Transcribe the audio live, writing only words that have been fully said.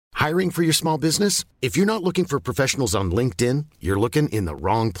Hiring for your small business? If you're not looking for professionals on LinkedIn, you're looking in the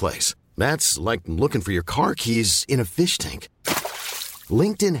wrong place. That's like looking for your car keys in a fish tank.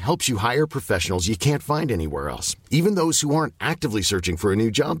 LinkedIn helps you hire professionals you can't find anywhere else, even those who aren't actively searching for a new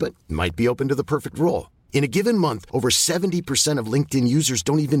job but might be open to the perfect role. In a given month, over 70% of LinkedIn users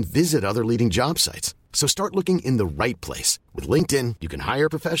don't even visit other leading job sites. So start looking in the right place. With LinkedIn, you can hire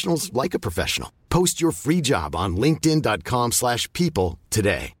professionals like a professional. Post your free job on linkedin.com/people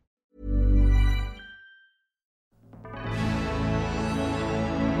today.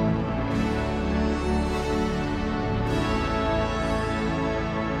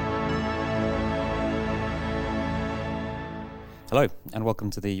 Hello, and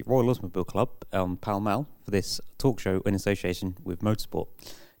welcome to the Royal Automobile Club on Pall Mall for this talk show in association with Motorsport.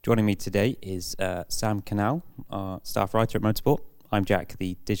 Joining me today is Sam Canal, staff writer at Motorsport. I'm Jack,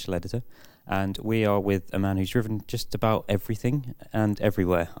 the digital editor, and we are with a man who's driven just about everything and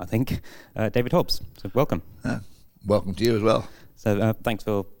everywhere, I think, David Hobbs. So welcome. Welcome to you as well. So thanks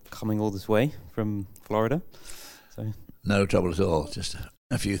for coming all this way from Florida. So no trouble at all, just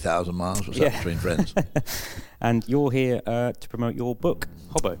a few thousand miles or so between friends. And you're here to promote your book,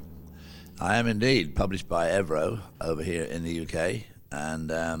 Hobbo. I am indeed, published by Evro over here in the UK. And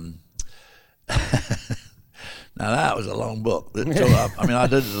now that was a long book. I mean, I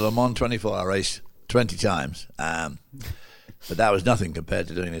did the Le Mans 24-hour race 20 times, but that was nothing compared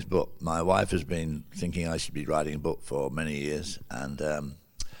to doing this book. My wife has been thinking I should be writing a book for many years, and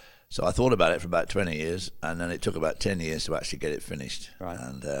so I thought about it for about 20 years, and then it took about 10 years to actually get it finished. Right.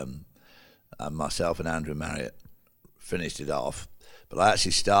 And myself and Andrew Marriott finished it off. But I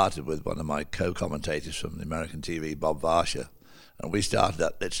actually started with one of my co-commentators from the American TV, Bob Varsha, and we started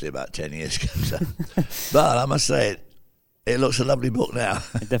that literally about 10 years ago. So. But I must say, it looks a lovely book now.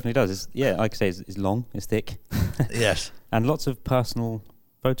 It definitely does. Like I say, it's long, it's thick. Yes. And lots of personal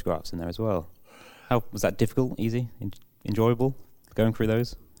photographs in there as well. How was that difficult, easy, enjoyable, going through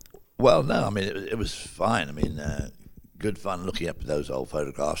those? Well, no, I mean, it was fine. I mean, good fun looking up those old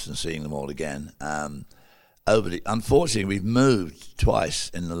photographs and seeing them all again. Unfortunately, we've moved twice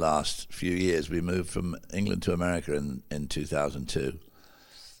in the last few years. We moved from England to America in 2002.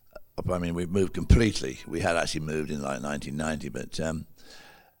 I mean, we've moved completely. We had actually moved in like 1990, but and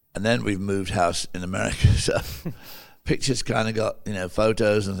then we've moved house in America. So pictures kind of got,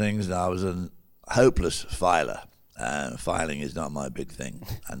 photos and things, and I was a hopeless filer. Filing is not my big thing,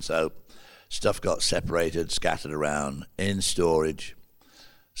 and so stuff got separated, scattered around in storage.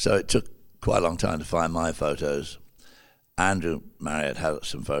 So it took quite a long time to find my photos. Andrew Marriott had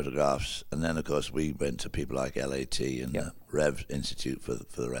some photographs, and then of course we went to people like LAT and the Rev Institute for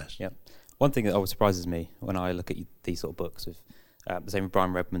the rest. Yeah. One thing that always surprises me when I look at these sort of books, with the same with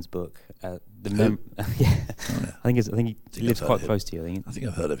Brian Redman's book, I think he lives quite close to you. I think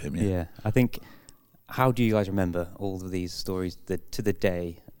I've heard of him. Yeah. I think. How do you guys remember all of these stories to the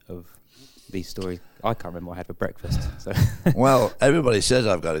day of these stories? I can't remember what I had for breakfast. So. Well, everybody says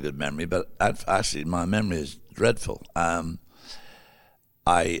I've got a good memory, but actually my memory is dreadful. A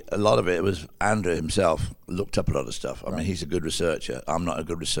lot of it was Andrew himself looked up a lot of stuff. I mean, he's a good researcher. I'm not a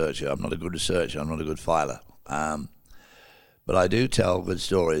good researcher. I'm not a good researcher. I'm not a good filer. But I do tell good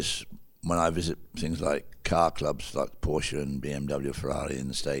stories when I visit things like car clubs like Porsche and BMW, Ferrari in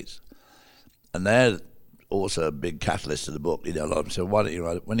the States. And they're also a big catalyst of the book. A lot of them say, why don't you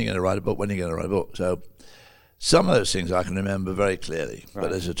write it? When are you going to write a book? When are you going to write a book? So some of those things I can remember very clearly. Right.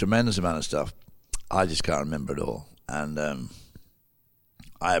 But there's a tremendous amount of stuff I just can't remember at all. And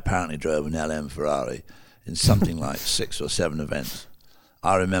I apparently drove an LM Ferrari in something like 6 or 7 events.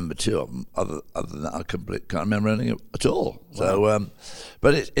 I remember 2 of them. Other than that, I can't remember anything at all. Wow. So,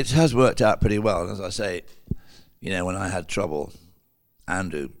 but it has worked out pretty well. And as I say, when I had trouble,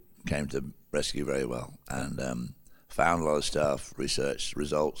 Andrew came to rescue very well, and found a lot of stuff, researched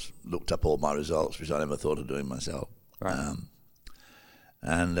results, looked up all my results, which I never thought of doing myself. Right.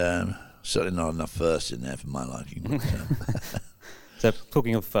 And certainly not enough firsts in there for my liking. But, so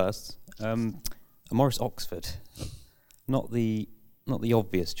talking of firsts, Morris Oxford, not the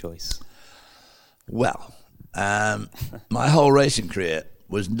obvious choice. Well, my whole racing career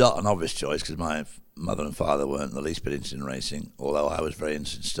was not an obvious choice because my mother and father weren't the least bit interested in racing, although I was very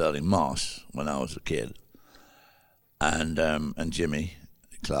interested in Sterling Moss when I was a kid. And Jimmy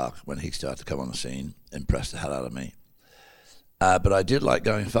Clark, when he started to come on the scene, impressed the hell out of me. But I did like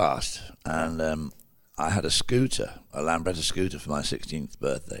going fast, and I had a scooter, a Lambretta scooter for my 16th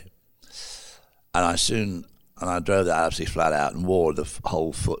birthday. And I drove that absolutely flat out and wore the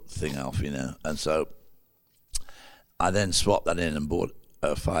whole foot thing off, And so I then swapped that in and bought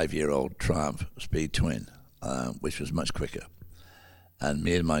a 5-year-old Triumph Speed Twin, which was much quicker. And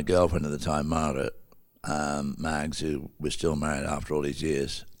me and my girlfriend at the time, Margaret, Mags, who was still married after all these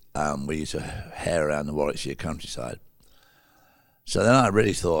years, we used to hare around the Warwickshire countryside. So then I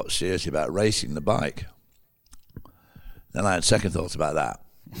really thought seriously about racing the bike. Then I had second thoughts about that.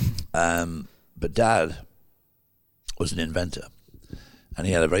 But Dad was an inventor, and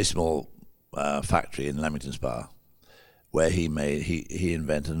he had a very small factory in Leamington Spa where he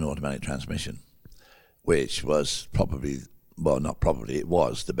invented an automatic transmission, which was it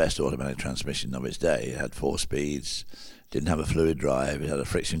was the best automatic transmission of its day. It had 4 speeds, didn't have a fluid drive, it had a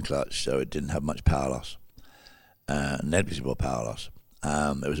friction clutch, so it didn't have much power loss, negligible power loss.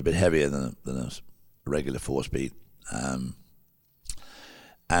 It was a bit heavier than a regular 4-speed.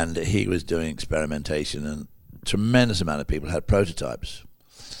 And he was doing experimentation, and a tremendous amount of people had prototypes.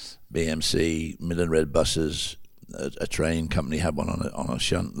 BMC, Midland Red buses, a train company had one on a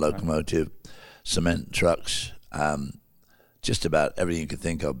shunt locomotive, cement trucks, just about everything you could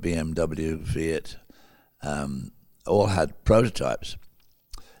think of, BMW, Fiat, all had prototypes.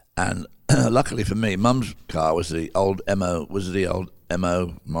 And luckily for me, Mum's car was the old MO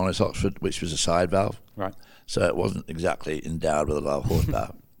Morris Oxford, which was a side valve. Right. So it wasn't exactly endowed with a lot of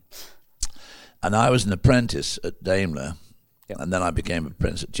horsepower. And I was an apprentice at Daimler, and then I became an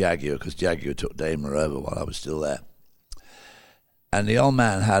apprentice at Jaguar because Jaguar took Daimler over while I was still there. And the old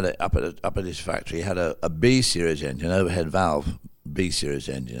man had up at his factory had a B series engine, overhead valve B series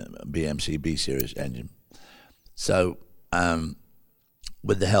engine, BMC B series engine. So,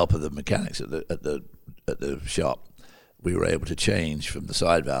 with the help of the mechanics at the shop, we were able to change from the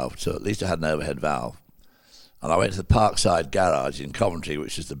side valve, so at least I had an overhead valve. And I went to the Parkside Garage in Coventry,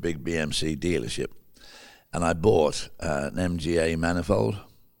 which is the big BMC dealership, and I bought an MGA manifold,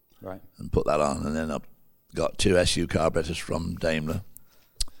 right, and put that on, and then I got 2 SU carburetors from Daimler.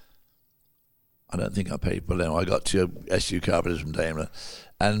 I don't think I paid for them. I got 2 SU carburetors from Daimler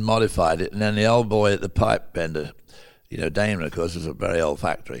and modified it. And then the old boy at the pipe bender, Daimler, of course, was a very old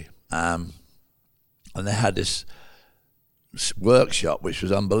factory. And they had this workshop which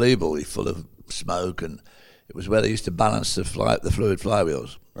was unbelievably full of smoke, and it was where they used to balance the fluid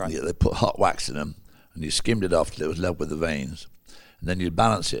flywheels. Right. They put hot wax in them, and you skimmed it off till it was level with the vanes. And then you'd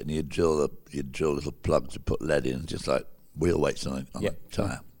balance it, and you'd drill little plugs to put lead in, just like wheel weights on a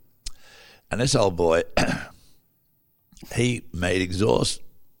tyre. And this old boy, he made exhaust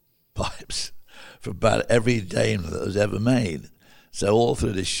pipes for about every Daimler that was ever made. So all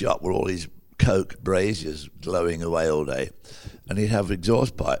through this shop were all these coke braziers glowing away all day, and he'd have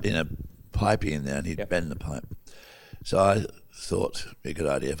exhaust piping in there, and he'd bend the pipe. So I thought it'd be a good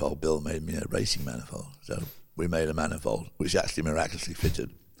idea if old Bill made me a racing manifold. So we made a manifold, which actually miraculously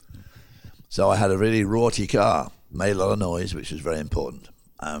fitted. So I had a really raughty car, made a lot of noise, which was very important.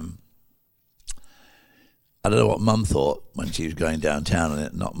 I don't know what Mum thought when she was going downtown in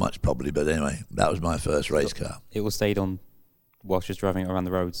it. Not much, probably, but anyway, that was my first race car. It all stayed on while she was driving it around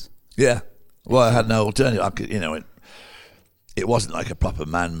the roads? Yeah. Well, I had no alternative. I could, it wasn't like a proper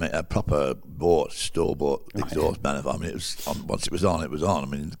store-bought exhaust manifold. I mean, it was once it was on, it was on. I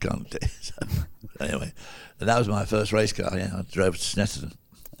mean, you can't. So, anyway, and that was my first race car. Yeah, I drove to Snetterton.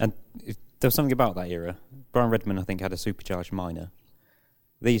 And there was something about that era. Brian Redman, I think, had a supercharged Minor.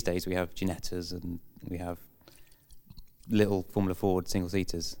 These days, we have Ginettas and we have little Formula Ford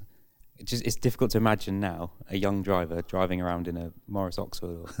single-seaters. It's difficult to imagine now a young driver driving around in a Morris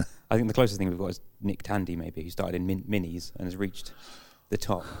Oxford. I think the closest thing we've got is Nick Tandy, maybe, who started in minis and has reached the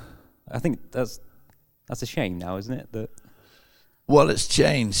top. I think that's a shame now, isn't it? Well, it's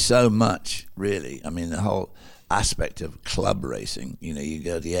changed so much, really. I mean, the whole aspect of club racing. You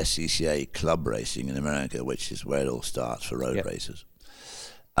go to the SCCA club racing in America, which is where it all starts for road racers.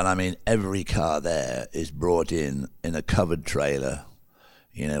 And I mean, every car there is brought in a covered trailer,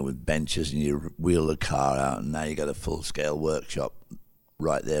 with benches, and you wheel the car out, and now you got a full-scale workshop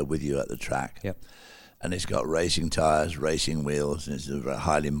right there with you at the track. Yep. And it's got racing tyres, racing wheels, and it's a very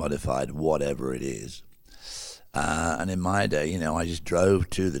highly modified whatever it is. And in my day, I just drove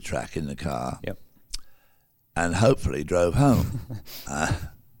to the track in the car. Yep. And hopefully drove home. Of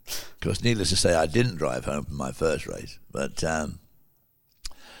course, needless to say, I didn't drive home from my first race. But and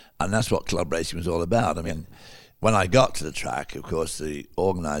that's what club racing was all about. I mean, when I got to the track, of course, the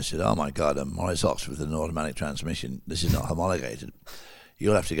organiser said, "Oh my God, a Morris Oxford with an automatic transmission. This is not homologated.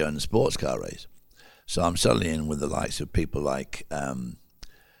 You'll have to go in the sports car race." So I'm suddenly in with the likes of people like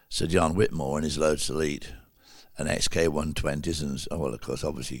Sir John Whitmore and his Lotus Elite and XK120s, and of course,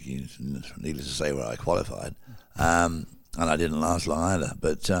 obviously, needless to say, where I qualified, and I didn't last long either.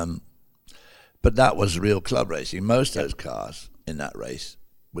 But that was real club racing. Most of those cars in that race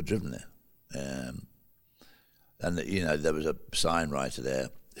were driven there. And there was a sign writer there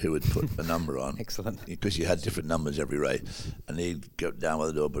who would put a number on. Excellent. Because you had different numbers every race. And he'd go down by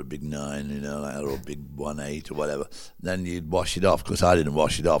the door, put a big 9, or a big 1-8 or whatever. Then you'd wash it off. Of course, I didn't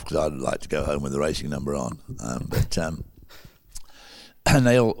wash it off because I'd like to go home with the racing number on. And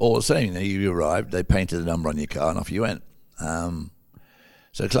they all the same. You arrived, they painted the number on your car, and off you went.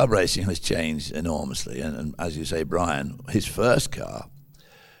 So club racing has changed enormously. And as you say, Brian, his first car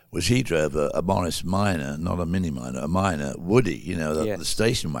was he drove a Morris Minor, not a Mini Minor, a Minor, Woody, the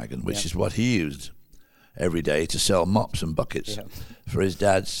station wagon, which is what he used every day to sell mops and buckets for his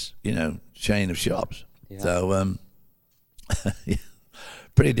dad's, chain of shops. Yeah. So,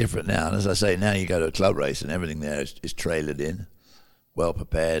 pretty different now. And as I say, now you go to a club race and everything there is trailered in, well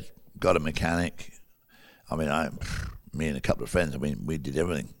prepared, got a mechanic. I mean, me and a couple of friends, we did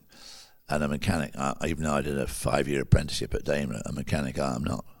everything. And a mechanic, even though I did a 5-year apprenticeship at Daimler, a mechanic I'm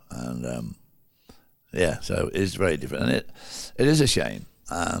not. And so it is very different, and it is a shame.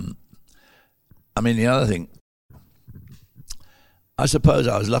 The other thing, I suppose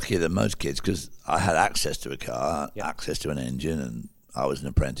I was luckier than most kids because I had access to a car, access to an engine, and I was an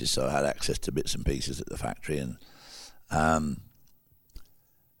apprentice, so I had access to bits and pieces at the factory, and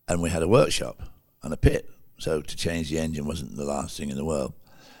we had a workshop and a pit, so to change the engine wasn't the last thing in the world.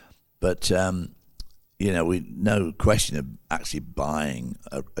 But no question of actually buying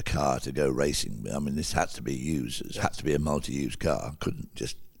a car to go racing. I mean, this had to be used. It had to be a multi-use car. Couldn't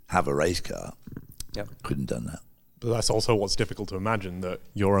just have a race car. Yep. Couldn't done that. But that's also what's difficult to imagine, that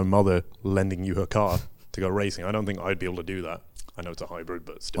your own mother lending you her car to go racing. I don't think I'd be able to do that. I know it's a hybrid,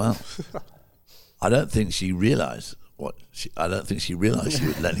 but still. Well, I don't think she realised I don't think she realised she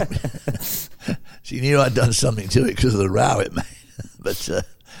was letting me. She knew I'd done something to it because of the row it made. But,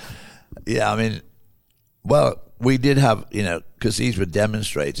 well, we did have, because these were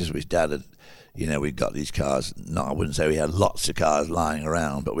demonstrators, which Dad had, we got these cars. No, I wouldn't say we had lots of cars lying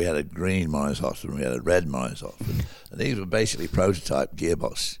around, but we had a green Morris Hoxton and we had a red Morris Hoxton. And these were basically prototype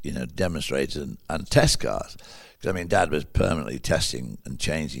gearbox, demonstrators and test cars. Because, Dad was permanently testing and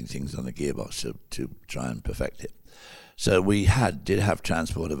changing things on the gearbox to try and perfect it. So we did have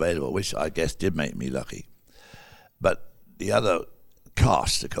transport available, which I guess did make me lucky. But the other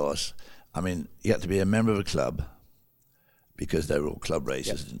cost, of course, you had to be a member of a club because they were all club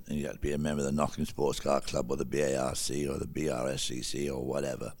races, and you had to be a member of the Knocking Sports Car Club or the BARC or the BRSCC or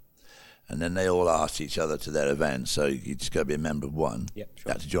whatever. And then they all asked each other to their events, so you just got to be a member of one. Yep, sure.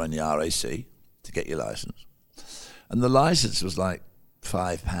 You had to join the RAC to get your license. And the license was like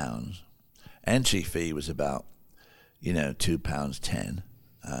 £5. Entry fee was about, £2.10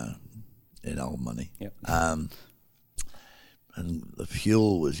 in old money. Yep. And the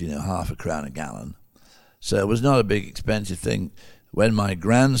fuel was, half a crown a gallon. So it was not a big expensive thing. When my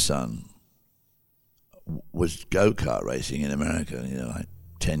grandson was go-kart racing in America, like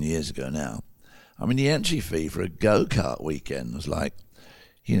 10 years ago now, the entry fee for a go-kart weekend was like,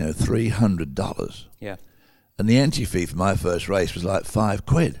 $300. Yeah. And the entry fee for my first race was like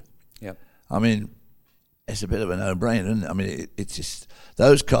 £5. Yep. It's a bit of a no-brainer, isn't it? It's just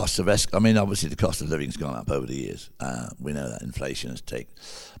those costs of obviously the cost of living's gone up over the years. We know that inflation has taken,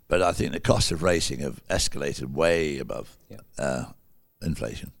 but I think the cost of racing have escalated way above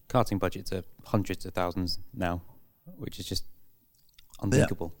inflation. Karting budgets are hundreds of thousands now, which is just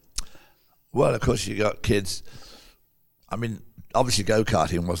unthinkable. Yeah. Well, of course, you got kids. Obviously,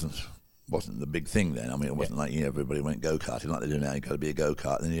 go-karting wasn't the big thing then. It wasn't like everybody went go-karting like they do now. You've got to be a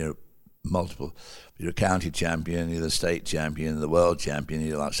go-kart, then you're a county champion, you're the state champion, the world champion,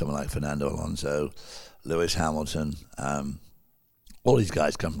 you're like someone like Fernando Alonso, Lewis Hamilton, all these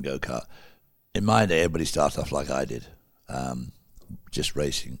guys come from go-kart. In my day, everybody started off like I did, just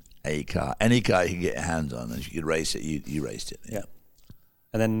racing a car. Any car you could get your hands on, and if you could race it, you raced it. Yeah.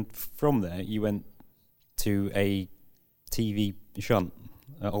 And then from there, you went to a TV shunt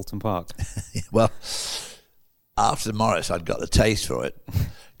at Alton Park. Well, after Morris, I'd got the taste for it.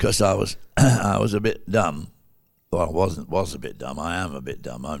 Because I was a bit dumb. Well, I was a bit dumb. I am a bit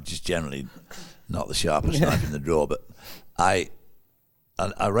dumb. I'm just generally not the sharpest knife in the drawer. But I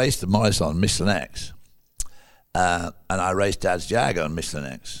raced the Morris on Michelin X, and I raced Dad's Jag on Michelin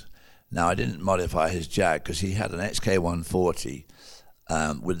X. Now, I didn't modify his Jag because he had an XK140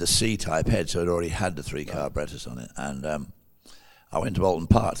 with the C-type head, so it already had the 3 carburetors on it. And I went to Alton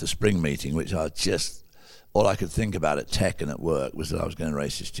Park to spring meeting, which I just... all I could think about at tech and at work was that I was going to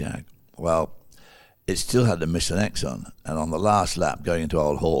race this Jag. Well, it still had the Michelin X on, and on the last lap going into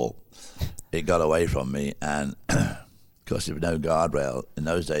Old Hall, it got away from me, and because there was no guardrail, in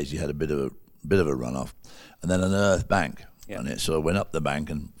those days you had a bit of a runoff, and then an earth bank, and it sort of went up the bank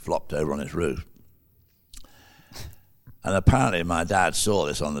and flopped over on its roof. And apparently my dad saw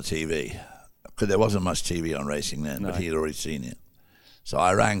this on the TV, because there wasn't much TV on racing then, but he'd already seen it. So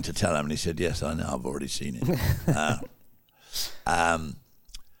I rang to tell him, and he said, yes, I know, I've already seen it.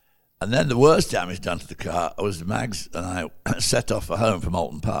 And then the worst damage done to the car was Mags and I set off for home from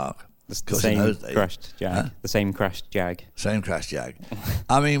Alton Park. The same crashed Jag. Huh? The same crashed Jag. Same crashed Jag.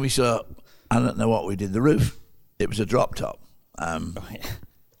 I mean, we saw, I don't know what we did. The roof, it was a drop top. And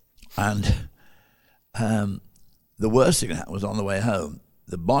the worst thing that happened was on the way home,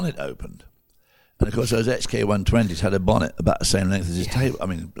 the bonnet opened. And of course, those XK120s had a bonnet about the same length as his table. I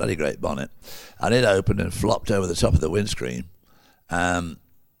mean, bloody great bonnet. And it opened and flopped over the top of the windscreen.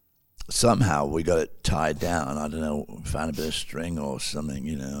 Somehow we got it tied down. I don't know, found a bit of string or something,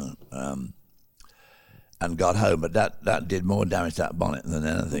 and got home. But that did more damage to that bonnet than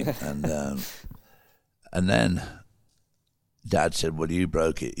anything. And then Dad said, well, you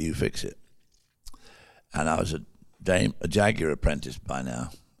broke it, you fix it. And I was a Jaguar apprentice by now.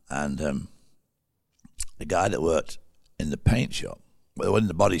 And the guy that worked in the paint shop, well, in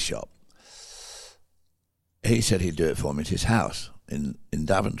the body shop, he said he'd do it for me at his house in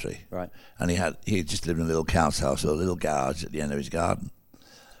Daventry. Right. And he just lived in a little count's house, or a little garage at the end of his garden.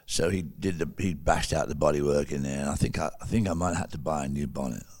 So he bashed out the bodywork in there, and I think I might have had to buy a new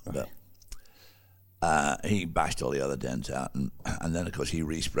bonnet. Right. But he bashed all the other dents out, and then of course he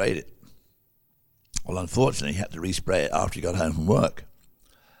resprayed it. Well, unfortunately, he had to respray it after he got home from work,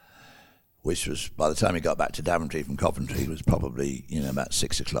 which was, by the time he got back to Daventry from Coventry, was probably about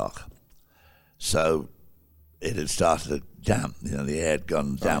 6 o'clock. So it had started to damp, the air had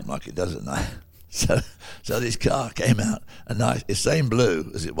gone damp like it does at night. So this car came out a nice, the same blue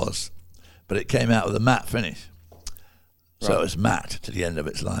as it was, but it came out with a matte finish. So it was matte to the end of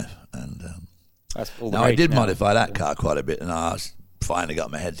its life. And now I did modify that car quite a bit, and I finally got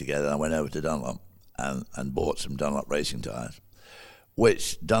my head together. I went over to Dunlop and bought some Dunlop racing tyres,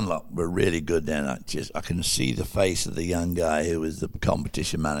 which Dunlop were really good then. I can see the face of the young guy who was the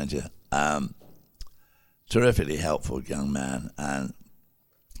competition manager. Terrifically helpful young man, and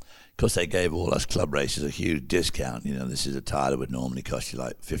of course they gave all us club racers a huge discount. This is a tyre that would normally cost you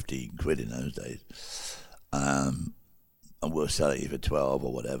like 15 quid in those days, and we'll sell it for 12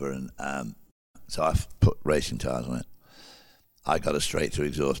 or whatever. And so I put racing tyres on it. I got a straight through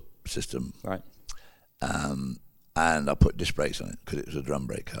exhaust system, right, and I put disc brakes on it because it was a drum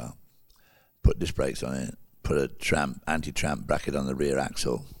brake car. Put disc brakes on it. Put a anti-tramp bracket on the rear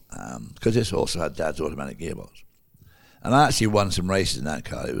axle. Because this also had Dad's automatic gearbox. And I actually won some races in that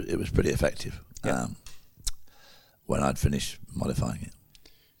car. It was pretty effective when I'd finished modifying it.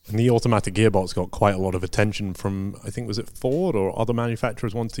 And the automatic gearbox got quite a lot of attention from, I think, was it Ford or other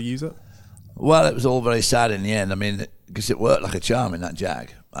manufacturers wanted to use it? Well, it was all very sad in the end. I mean, because it worked like a charm in that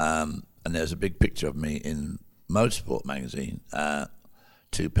Jag. And there's a big picture of me in Motorsport magazine,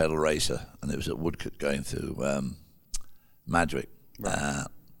 two-pedal racer, and it was at Woodcote going through Madwick. Right.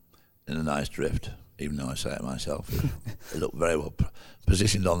 In a nice drift, even though I say it myself. It looked very well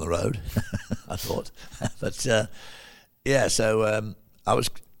positioned on the road, I thought. But so I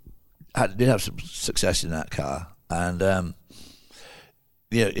did have some success in that car, and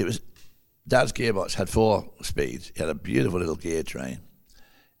it was Dad's gearbox had 4 speeds. It had a beautiful little gear train.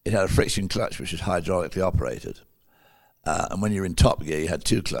 It had a friction clutch which was hydraulically operated, and when you're in top gear, you had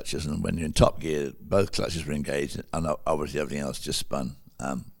 2 clutches, and when you're in top gear, both clutches were engaged, and obviously everything else just spun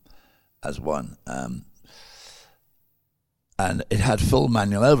as one. And it had full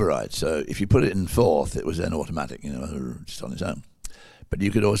manual override, so if you put it in 4th, it was then automatic, just on its own. But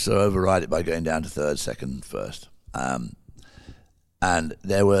you could also override it by going down to 3rd, 2nd, 1st. And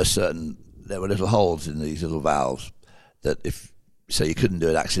there were little holes in these little valves that so you couldn't do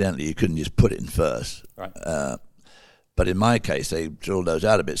it accidentally, you couldn't just put it in 1st. Right. But in my case, they drilled those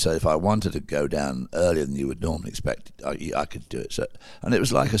out a bit, so if I wanted to go down earlier than you would normally expect, I could do it. So, and it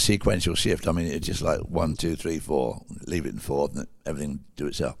was like a sequential shift. I mean, it's just like 1, 2, 3, 4, leave it in 4th, and everything would do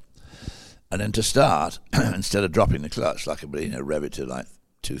itself. And then to start, instead of dropping the clutch, like rev it to like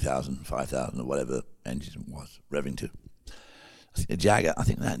 2,000, 5,000, or whatever the engine was revving to. I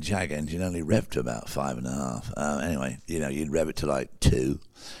think that Jag engine only revved to about 5.5. Anyway, you'd rev it to like 2,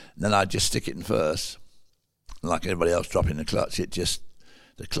 and then I'd just stick it in 1st. Like everybody else dropping the clutch, the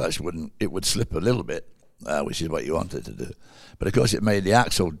clutch would slip a little bit, which is what you wanted to do. But of course it made the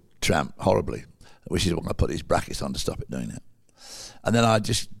axle tramp horribly, which is why I put these brackets on to stop it doing that. And then I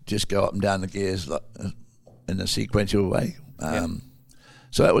just go up and down the gears in a sequential way.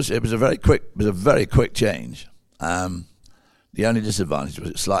 So it was a very quick change. The only disadvantage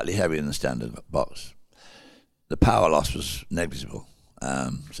was it's slightly heavier than the standard box. The power loss was negligible.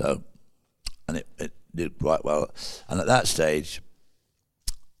 And did quite well. And at that stage,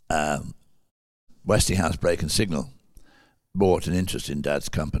 Westinghouse Brake and Signal bought an interest in Dad's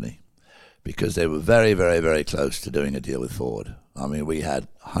company because they were very, very, very close to doing a deal with Ford. I mean, we had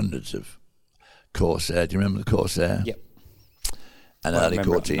hundreds of Corsair. Do you remember the Corsair? Yep. And Well, early I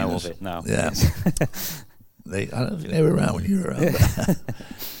know of Cortinas. it now. Yeah. Yes. I don't think they were around when you were around.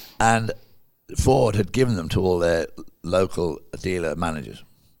 And Ford had given them to all their local dealer managers.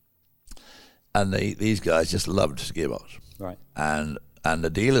 And these guys just loved gearbox. Right. And the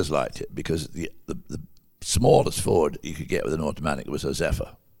dealers liked it because the smallest Ford you could get with an automatic was a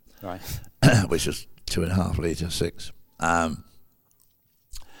Zephyr. Right. Which was 2.5 litre, 6.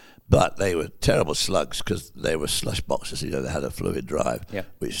 But they were terrible slugs because they were slush boxes. They had a fluid drive,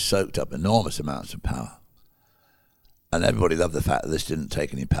 which soaked up enormous amounts of power. And everybody loved the fact that this didn't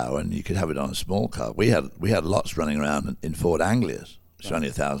take any power, and you could have it on a small car. We had lots running around in Ford Anglias, which is only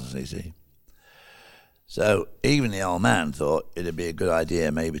 1,000 cc. So even the old man thought it'd be a good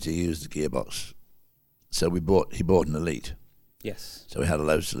idea maybe to use the gearbox. So he bought an Elite. Yes. So we had a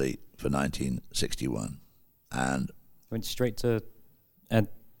Lotus Elite for 1961, and went straight to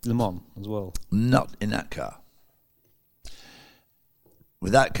Le Mans as well. Not in that car.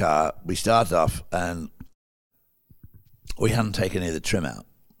 With that car, we started off and we hadn't taken any of the trim out,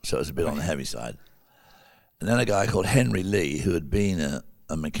 so it was a bit on the heavy side. And then a guy called Henry Lee, who had been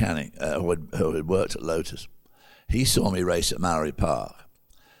a mechanic, who had worked at Lotus, he saw me race at Mallory Park.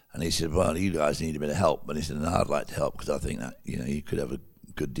 And he said, well, you guys need a bit of help. But he said, no, I'd like to help because I think that, you could have a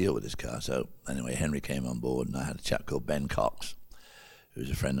good deal with this car. So anyway, Henry came on board, and I had a chap called Ben Cox, who was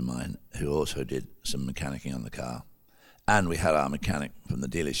a friend of mine, who also did some mechanicking on the car. And we had our mechanic from the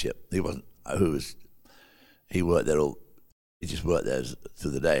dealership. He worked there he just worked there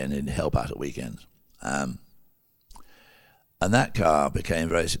through the day and didn't help out at weekends. And that car became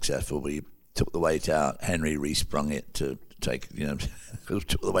very successful. We took the weight out. Henry resprung it to take,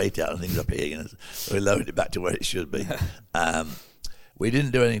 took the weight out and things up here, so we lowered it back to where it should be. We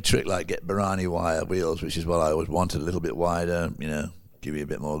didn't do any trick like get Barani wire wheels, which is what I always wanted, a little bit wider, give you a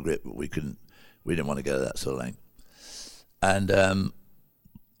bit more grip, but we didn't want to go to that sort of length. And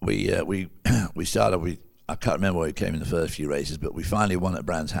we started, I can't remember where we came in the first few races, but we finally won at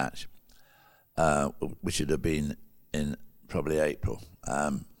Brands Hatch, which should have been in probably April.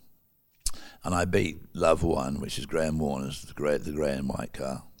 And I beat Love One, which is Graham Warner's, the grey and white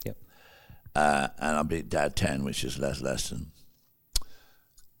car. Yep. And I beat Dad 10, which is Les Leston.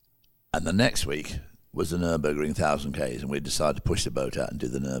 And the next week was the Nürburgring 1,000 Ks, and we decided to push the boat out and do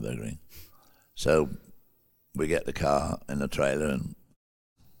the Nürburgring. So we get the car in the trailer and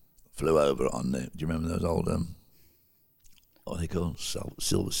flew over on do you remember those old, what are they called?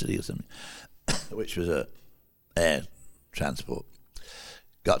 Silver City or something, which was a air transport.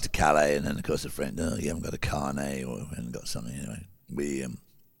 Got to Calais, and then, of course, a friend, no, you haven't got a Carnet, or we haven't got something. Anyway, we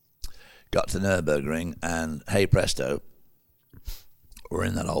got to Nürburgring, and hey presto, we're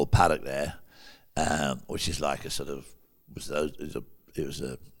in that old paddock there, which is like a sort of, it was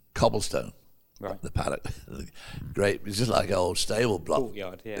a cobblestone, right? The paddock. Great, it was just like an old stable block.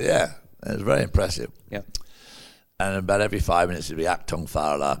 Courtyard, yeah. Yeah, it was very impressive. Yeah. And about every 5 minutes there'd be Achtung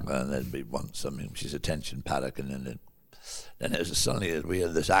Fahrerlager, and there'd be something which is a tension paddock, and then it was suddenly we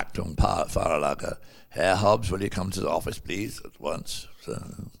had this Achtung Fahrerlager. Herr Hobbs, will you come to the office, please, at once? So,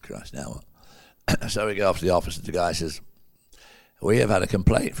 Christ, now what? So we go off to the office, and the guy says, we have had a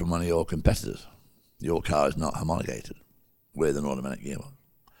complaint from one of your competitors. Your car is not homologated with an automatic gearbox.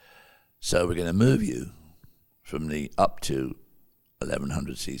 So we're going to move you from the up to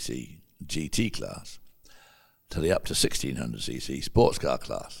 1100cc GT class to the up to 1600cc sports car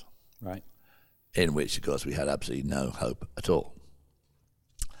class. Right. In which, of course, we had absolutely no hope at all.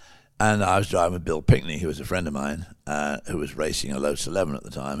 And I was driving with Bill Pinkney, who was a friend of mine, who was racing a Lotus 11 at the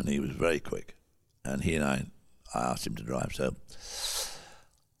time, and he was very quick. And he and I asked him to drive. So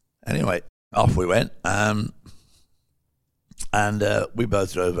anyway, off we went. And we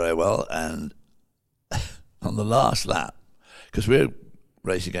both drove very well. And on the last lap, because we were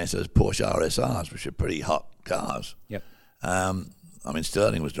racing against those Porsche RSRs, which are pretty hot cars. Yep.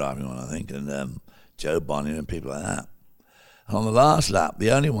 Sterling was driving one, I think, and Joe Bonnier and people like that. And on the last lap,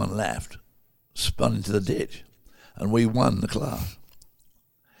 the only one left spun into the ditch, and we won the class.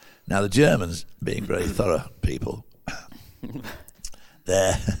 Now, the Germans, being very thorough people,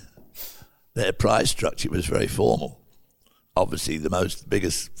 their prize structure was very formal. Obviously, the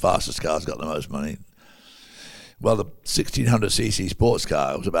biggest, fastest cars got the most money. Well, the 1600cc sports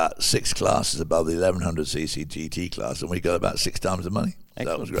car was about 6 classes above the 1100cc GT class, and we got about 6 times the money. So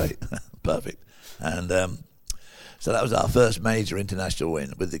that was great. Perfect. And so that was our first major international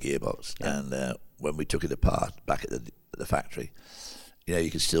win with the gearbox. Yeah. And when we took it apart back at the factory,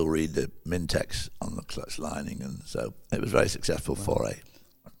 you could still read the Mintex on the clutch lining, and so it was a very successful foray.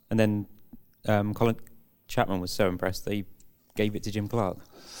 And then Colin Chapman was so impressed that he gave it to Jim Clark.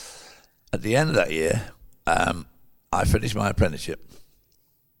 At the end of that year, I finished my apprenticeship.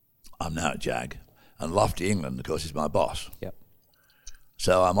 I'm now at Jag, and Lofty England, of course, is my boss. Yep.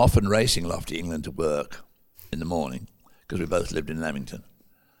 So I'm often racing Lofty England to work in the morning because we both lived in Leamington,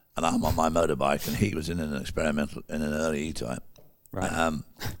 and I'm on my motorbike, and he was in an early E-Type. Right.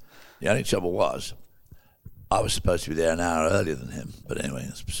 The only trouble was, I was supposed to be there an hour earlier than him, but anyway,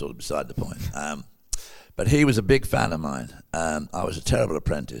 it's sort of beside the point. But he was a big fan of mine. I was a terrible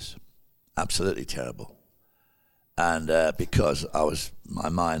apprentice, absolutely terrible, and because my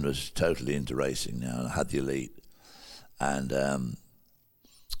mind was totally into racing now, and I had the elite, and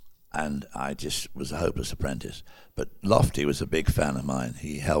I just was a hopeless apprentice. But Lofty was a big fan of mine.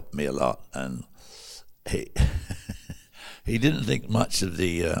 He helped me a lot, and he he didn't think much of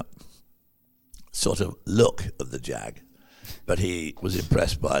the sort of look of the Jag, but he was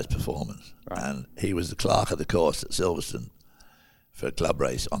impressed by his performance. Right. And he was the clerk of the course at Silverstone for a club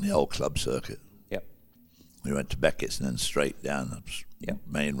race on the old club circuit. Yep. We went to Beckett's and then straight down the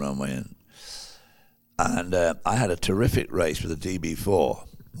main runway. And I had a terrific race with a DB4.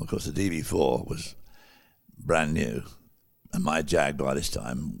 Of course, the DB4 was brand new, and my Jag by this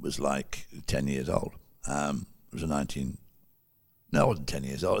time was like 10 years old. It was it wasn't 10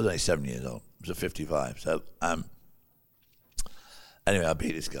 years old, it was only 7 years old. It was a 55. So anyway, I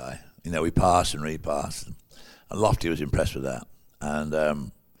beat this guy. We passed and repassed, and Lofty was impressed with that.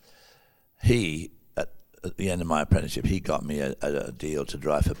 And he, at the end of my apprenticeship, he got me a deal to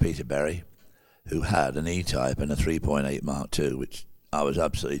drive for Peter Berry, who had an E-Type and a 3.8 Mark II, which I was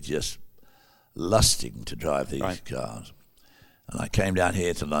absolutely just lusting to drive these cars. And I came down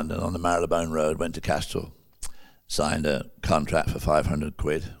here to London on the Marylebone Road, went to Castrol, signed a contract for 500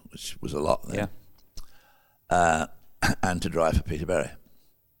 quid, which was a lot then, and to drive for Peter Berry.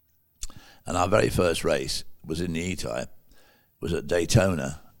 And our very first race was in the E-Type, was at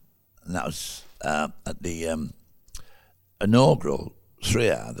Daytona, and that was at the inaugural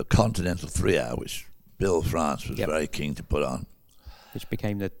 3-hour, the Continental 3-hour, which Bill France was very keen to put on. Which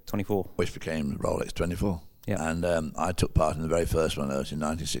became the 24. Which became the Rolex 24. Yeah. And I took part in the very first one of those in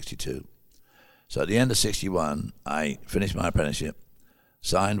 1962. So at the end of 61, I finished my apprenticeship,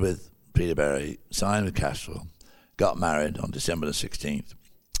 signed with Peter Berry, signed with Castrol, got married on December the 16th,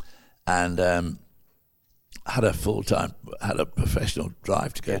 and had a professional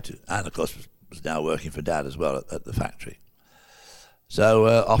drive to go to, and of course was now working for Dad as well at the factory. So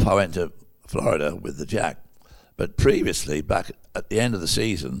off I went to Florida with the Jag. But previously, back at the end of the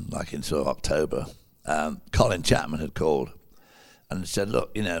season, like in sort of October, Colin Chapman had called and said,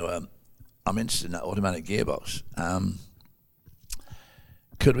 look, I'm interested in that automatic gearbox.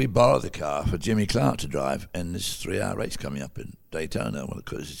 Could we borrow the car for Jimmy Clark to drive in this 3-hour race coming up in Daytona? Well, of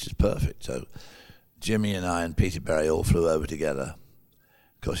course, it's just perfect. So Jimmy and I and Peter Berry all flew over together.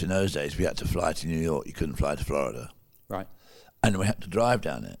 Of course, in those days, we had to fly to New York. You couldn't fly to Florida. Right. And we had to drive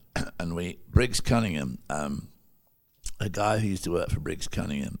down there. And Briggs Cunningham, a guy who used to work for Briggs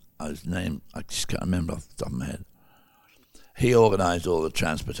Cunningham, his name, I just can't remember off the top of my head. He organised all the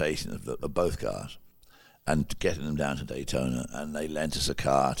transportation of both cars and getting them down to Daytona, and they lent us a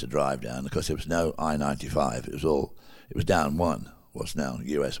car to drive down. Of course, there was no I-95. It was down one, what's now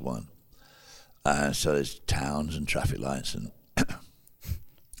US 1. So there's towns and traffic lights, and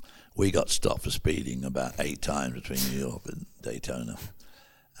we got stopped for speeding about 8 times between New York and Daytona.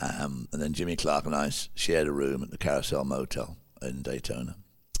 And then Jimmy Clark and I shared a room at the Carousel Motel in Daytona.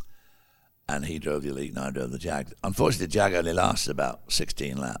 And he drove the Elite and I drove the Jag. Unfortunately, the Jag only lasted about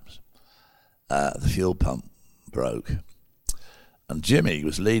 16 laps. The fuel pump broke. And Jimmy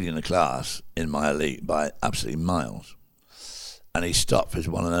was leading the class in my Elite by absolutely miles. And he stopped for his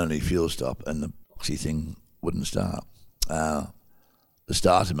one and only fuel stop, and the boxy thing wouldn't start. The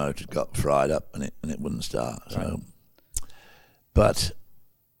starter motor got fried up, and it wouldn't start. Right. So, but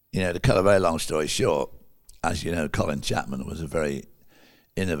to cut a very long story short, as you know, Colin Chapman was a very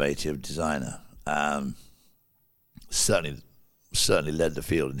innovative designer. Certainly led the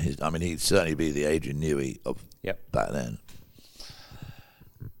field in his. I mean, he'd certainly be the Adrian Newey of back then.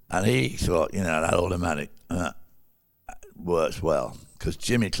 And he thought, that automatic works well, because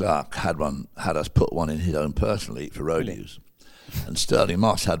Jimmy Clark had us put one in his own personal Elite for road use, and Sterling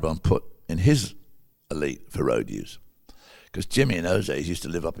Moss had one put in his Elite for road use. Because Jimmy in those days used to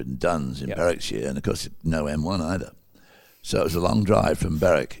live up in Duns in Berwickshire, and of course no M1 either. So it was a long drive from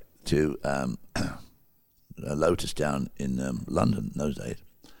Berwick to Lotus down in London in those days,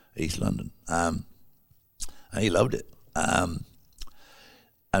 East London. And he loved it.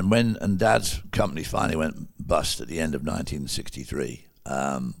 And Dad's company finally went bust at the end of 1963,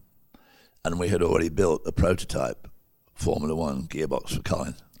 and we had already built a prototype Formula One gearbox for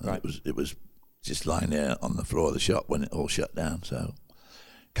Colin. Right. It was just lying there on the floor of the shop when it all shut down. So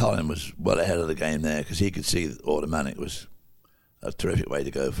Colin was well ahead of the game there because he could see that automatic was a terrific way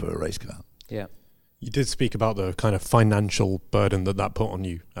to go for a race car. Yeah. You did speak about the kind of financial burden that put on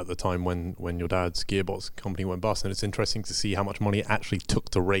you at the time when your dad's gearbox company went bust, and it's interesting to see how much money it actually took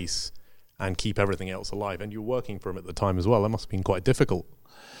to race and keep everything else alive. And you were working for him at the time as well. That must have been quite difficult.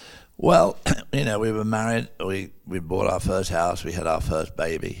 Well, we were married. We bought our first house. We had our first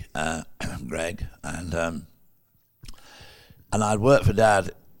baby, Greg, and I'd worked for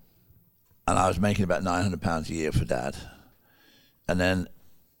Dad, and I was making about £900 a year for Dad, and then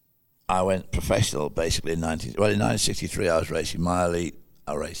I went professional basically in 1963. I was racing My Elite.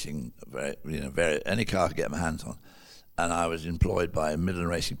 I was racing any car I could get my hands on, and I was employed by a Midland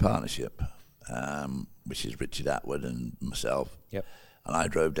Racing Partnership, which is Richard Atwood and myself. Yep. And I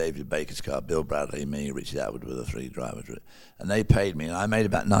drove David Baker's car, Bill Bradley, me, Richard Atwood were the three drivers, and they paid me, and I made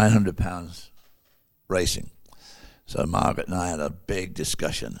about £900 racing. So Margaret and I had a big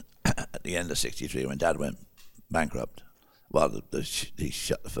discussion at the end of '63 when Dad went bankrupt. Well, he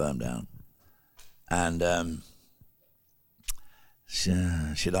shut the firm down. And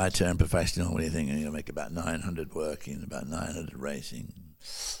should I turn professional? What do you think? Make about 900 working, about 900 racing.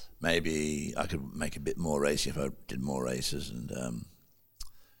 Maybe I could make a bit more racing if I did more races. And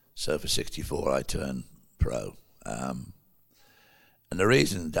so for '64, I turned pro. And the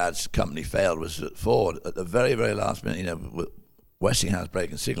reason Dad's company failed was that Ford, at the very, very last minute, Westinghouse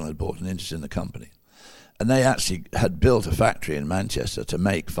Brake and Signal had bought an interest in the company. And they actually had built a factory in Manchester to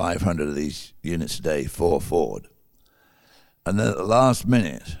make 500 of these units a day for Ford. And then at the last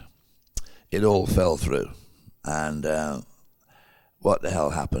minute, it all fell through. And what the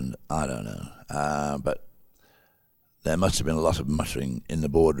hell happened, I don't know. But there must have been a lot of muttering in the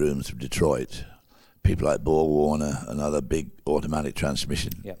boardrooms of Detroit. People like Borg-Warner and other big automatic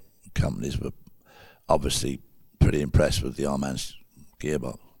transmission companies were obviously pretty impressed with the Armand's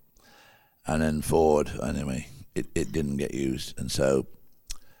gearbox. And then Ford, anyway, it didn't get used. And so,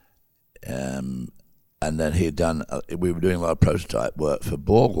 and then he had done, we were doing a lot of prototype work for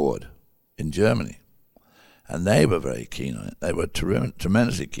Borgward in Germany. And they were very keen on it. They were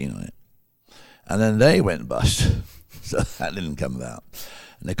tremendously keen on it. And then they went bust. So that didn't come about.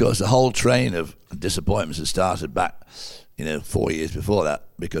 And of course, the whole train of disappointments had started back, 4 years before that,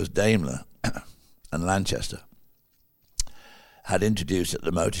 because Daimler and Lanchester had introduced at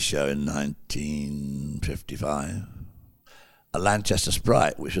the motor show in 1955 a Lanchester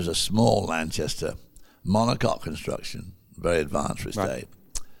Sprite, which was a small Lanchester monocoque construction, very advanced for its day,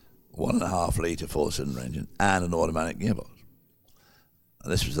 1.5 litre 4-cylinder engine, and an automatic gearbox.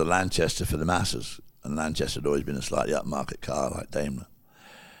 And this was the Lanchester for the masses, and Lanchester had always been a slightly upmarket car like Daimler.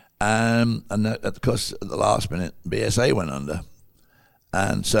 And of course, at the last minute, BSA went under,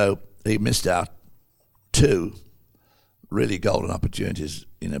 and so he missed out 2 really golden opportunities,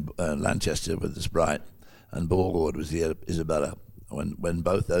 Lanchester with the Sprite and Borgward was the Isabella when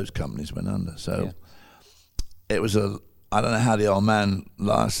both those companies went under. So it was I don't know how the old man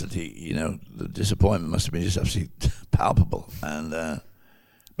lasted. The disappointment must have been just absolutely palpable. And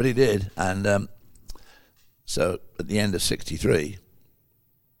but he did. And so at the end of '63,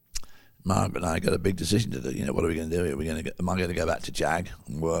 Margaret and I got a big decision to do. What are we going to do? Am I going to go back to JAG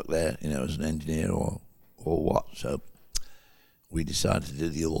and work there, as an engineer or what? So we decided to do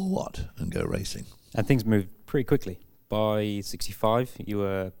the all-what and go racing. And things moved pretty quickly. By '65, you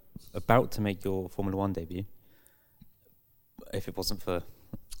were about to make your Formula One debut. If it wasn't for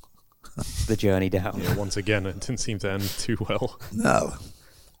the journey down. Yeah, once again, it didn't seem to end too well. No.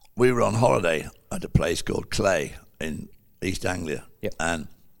 We were on holiday at a place called Clay in East Anglia. Yep. And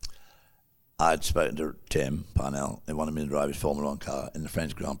I'd spoken to Tim Parnell. They wanted me to drive his Formula One car in the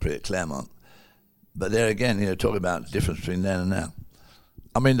French Grand Prix at Clermont. But there again, talking about the difference between then and now.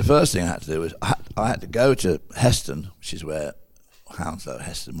 I mean, the first thing I had to do was I had to go to Heston, which is where Hounslow,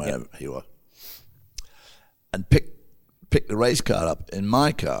 Heston, wherever he was, and pick the race car up in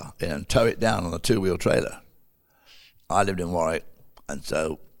my car and tow it down on a 2-wheel trailer. I lived in Warwick, and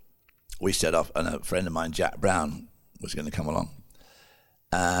so we set off, and a friend of mine, Jack Brown, was going to come along,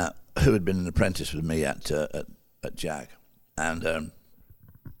 who had been an apprentice with me at JAG. And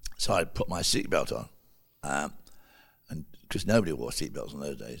so I put my seatbelt on, and because nobody wore seatbelts in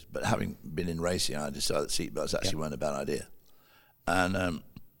those days. But having been in racing, I decided that seatbelts actually weren't a bad idea. And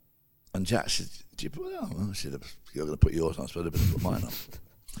Jack said, "Do you put it on?" I said, "You're going to put yours on, so I better put mine on."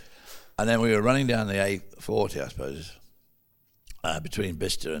 And then we were running down the A40, I suppose, between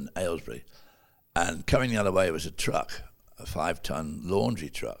Bicester and Aylesbury. And coming the other way was a truck, a 5-ton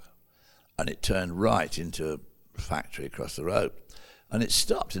laundry truck. And it turned right into a factory across the road. And it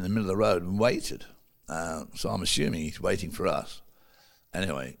stopped in the middle of the road and waited. So I'm assuming he's waiting for us.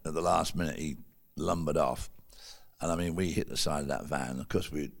 Anyway, at the last minute, he lumbered off. And I mean, we hit the side of that van. Of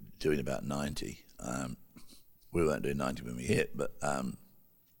course, we were doing about 90. We weren't doing 90 when we hit, but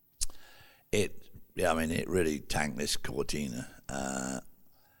it really tanked this Cortina.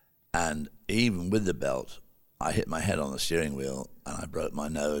 And even with the belt, I hit my head on the steering wheel and I broke my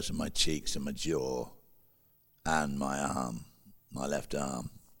nose and my cheeks and my jaw and my arm, my left arm.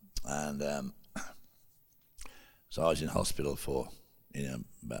 And so I was in hospital for,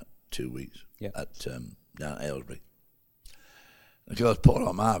 about 2 weeks at down at Aylesbury. Of course, poor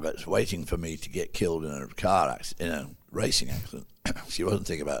old Margaret's waiting for me to get killed in a car accident, in a racing accident. She wasn't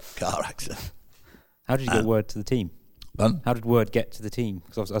thinking about car accident. How did you get word to the team? Pardon? How did word get to the team?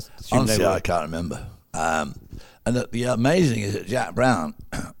 Because honestly, I can't remember. And the amazing thing is that Jack Brown,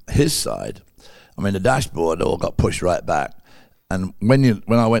 his side, I mean, the dashboard all got pushed right back. And when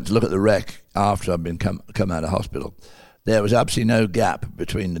I went to look at the wreck after I'd been come out of hospital, there was absolutely no gap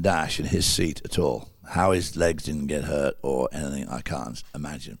between the dash and his seat at all. How his legs didn't get hurt or anything, I can't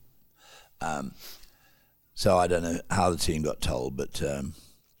imagine. So I don't know how the team got told, but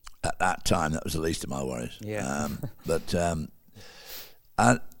at that time, that was the least of my worries. Yeah. But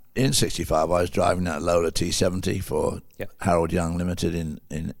in '65, I was driving that Lola T70 for Harold Young Limited in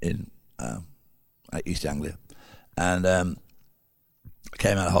East Anglia, and I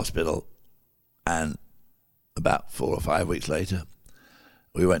came out of hospital, and about 4 or 5 weeks later,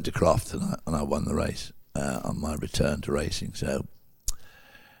 we went to Croft, and I won the race on my return to racing. So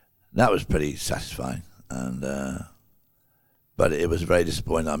that was pretty satisfying, and but it was very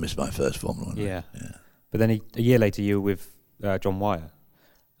disappointing. I missed my first Formula 1 race. Yeah. But then a year later, you were with John Wyer,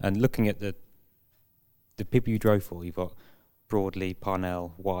 and looking at the people you drove for, you've got Broadley,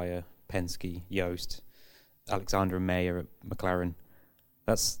 Parnell, Wyer, Penske, Yost, Alexander and Mayer at McLaren.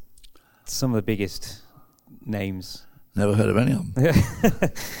 That's some of the biggest names. Never heard of any of them.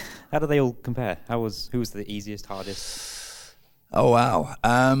 How do they all compare? Who was the easiest, hardest? Oh, wow.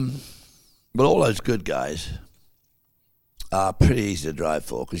 Well, all those good guys are pretty easy to drive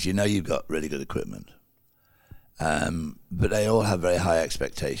for because you've got really good equipment. But they all have very high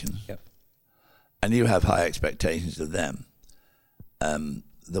expectations. Yep. And you have high expectations of them.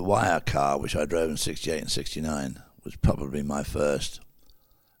 The Wyer car, which I drove in 68 and 69, was probably my first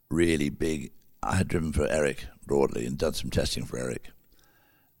really big. I had driven for Eric Broadley and done some testing for Eric.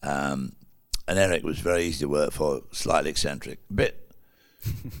 And Eric was very easy to work for, slightly eccentric.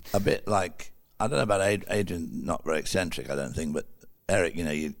 A bit like, I don't know about Adrian, not very eccentric, I don't think, but Eric,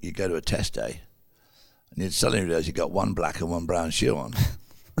 you go to a test day and you'd suddenly realise you got one black and one brown shoe on.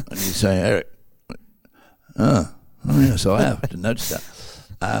 And you'd say, Eric, oh yeah, so I have, didn't notice that.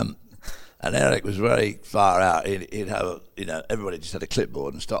 And Eric was very far out. He'd have, everybody just had a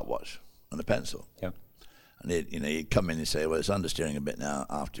clipboard and stopwatch and a pencil. Yeah. And he'd come in and say, well, it's understeering a bit now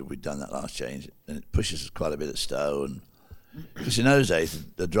after we'd done that last change. And it pushes us quite a bit at stow. And because in those days,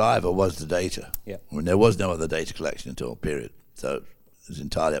 the driver was the data. Yeah. I mean, there was no other data collection at all, period. So it was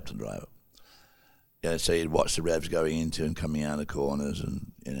entirely up to the driver. So you'd watch the revs going into and coming out of the corners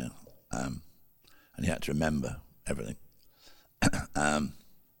and, and you had to remember everything.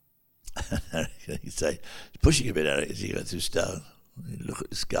 He'd say, it's pushing a bit, Eric, as you go through stow. He'd look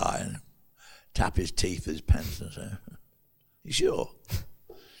at the sky and tap his teeth with his pencil and say, you sure?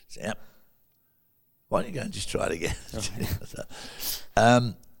 Say, yep. Why don't you go and just try it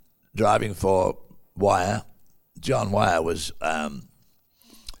again? Driving for Wyer, John Wyer was Paul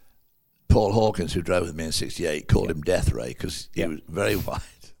Hawkins, who drove with me in 68, called him Death Ray because he was very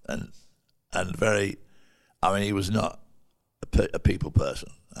white and very, he was not a people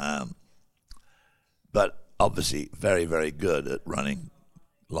person. But obviously very, very good at running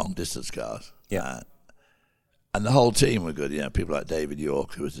long-distance cars. Yeah. And the whole team were good. People like David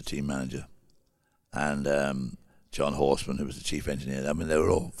York, who was the team manager, and John Horseman, who was the chief engineer. They were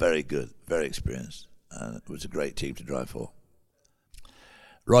all very good, very experienced, and it was a great team to drive for.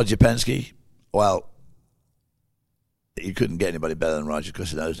 Roger Penske, well, you couldn't get anybody better than Roger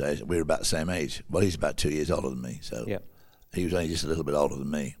because in those days we were about the same age. Well, he's about 2 years older than me, so he was only just a little bit older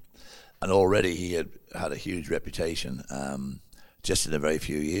than me. And already he had a huge reputation just in a very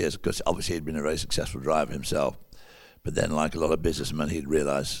few years, because obviously he'd been a very successful driver himself. But then, like a lot of businessmen, he'd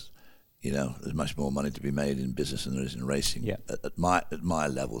realised, there's much more money to be made in business than there is in racing at my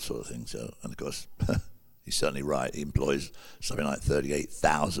level, sort of thing. So, and of course, He's certainly right. He employs something like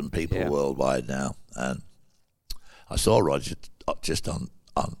 38,000 people worldwide now. And I saw Roger just on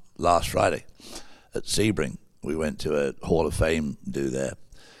last Friday at Sebring. We went to a Hall of Fame do there,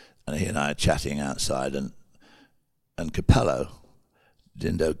 and he and I are chatting outside, and Capello,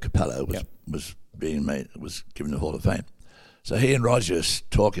 Dindo Capello, was given the Hall of Fame. So he and Roger are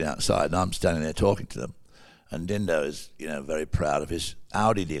talking outside, and I'm standing there talking to them. And Dindo is, very proud of his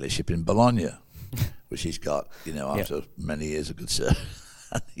Audi dealership in Bologna, which he's got, after many years of good service.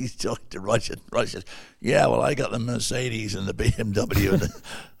 And he's talking to Roger. Roger says, "Yeah, well, I got the Mercedes and the BMW and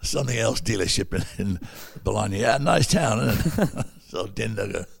something else dealership in Bologna. Yeah, nice town, isn't it?" So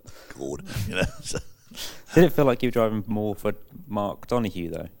Dindo goes, "Good," So. Did it feel like you were driving more for Mark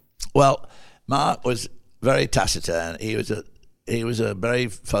Donohue, though? Well, Mark was very taciturn. He was a very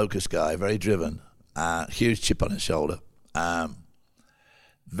focused guy, very driven, huge chip on his shoulder,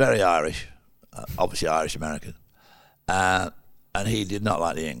 very Irish, obviously Irish-American. And he did not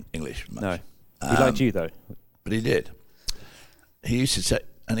like the English much. No. He liked you, though. But he did. He used to say,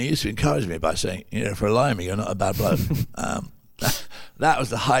 and he used to encourage me by saying, "For a Limey, you're not a bad bloke." That was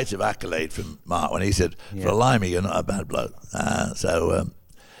the height of accolade from Mark when he said, "For a Limey, you're not a bad bloke."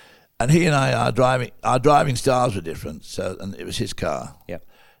 And he and I, our driving styles were different. So, and it was his car. Yep.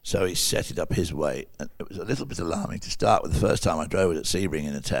 So he set it up his way. And it was a little bit alarming to start with. The first time I drove it at Sebring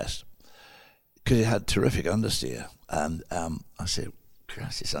in a test, because it had terrific understeer. And I said,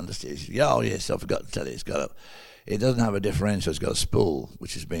 "Christ, this understeer." He said, "Yeah, oh yes, I forgot to tell you. It doesn't have a differential. It's got a spool,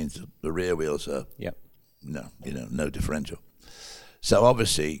 which means the rear wheels are no differential. So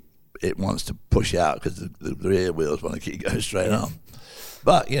obviously it wants to push out because the rear wheels want to keep going straight on.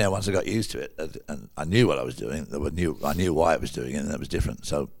 But once I got used to it, and I knew what I was doing, I knew why it was doing it, and that was different.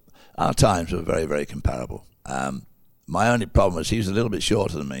 So our times were very, very comparable. My only problem was he was a little bit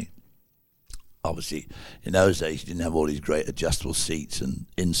shorter than me. Obviously, in those days, you didn't have all these great adjustable seats and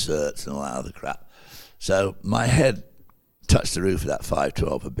inserts and all that other crap. So my head touched the roof of that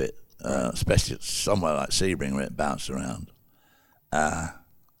 512 a bit, especially somewhere like Sebring where it bounced around.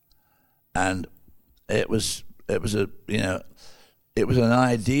 And it was an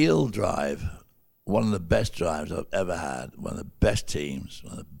ideal drive, one of the best drives I've ever had, one of the best teams,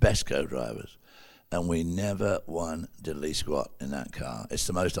 one of the best co-drivers. And we never won diddly squat in that car. It's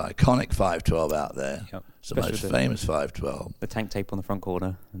the most iconic 512 out there. Yep. It's the most famous 512. The tank tape on the front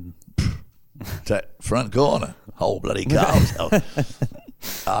corner. Front corner. Whole bloody car.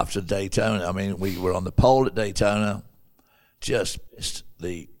 After Daytona, I mean, we were on the pole at Daytona. Just missed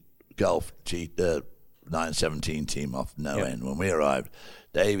the Gulf 917 team off end. When we arrived,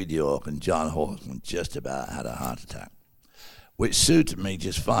 David York and John Horseman just about had a heart attack, which suited me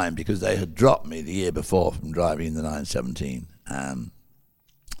just fine because they had dropped me the year before from driving in the 917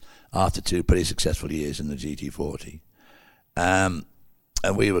 after 2 pretty successful years in the GT40. And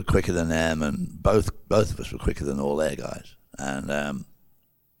we were quicker than them, and both of us were quicker than all their guys. And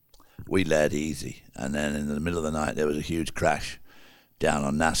we led easy. And then in the middle of the night, there was a huge crash down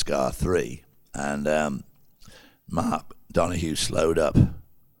on NASCAR 3. And Mark Donohue slowed up.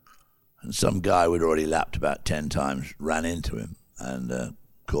 And some guy we'd already lapped about 10 times ran into him and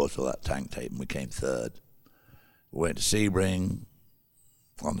caused all that tank tape, and we came third. We went to Sebring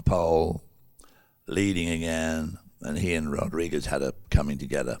on the pole, leading again, and he and Rodriguez had a coming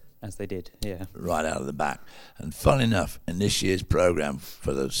together. As they did, yeah. Right out of the back. And fun enough, in this year's program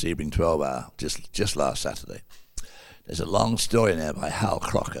for the Sebring 12 Hour, just last Saturday, there's a long story in there by Hal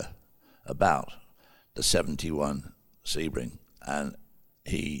Crocker about the 71 Sebring, and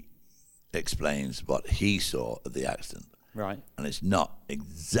he explains what he saw of the accident. Right. And it's not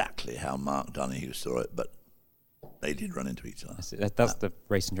exactly how Mark Donohue saw it, but they did run into each other. That's the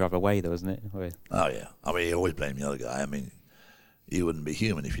racing driver way, though, isn't it? Oh, yeah. I mean, you always blame the other guy. I mean, you wouldn't be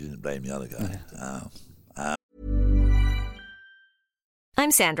human if you didn't blame the other guy. Yeah. I'm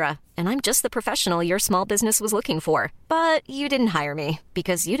Sandra, and I'm just the professional your small business was looking for. But you didn't hire me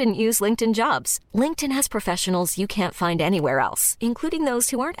because you didn't use LinkedIn Jobs. LinkedIn has professionals you can't find anywhere else, including those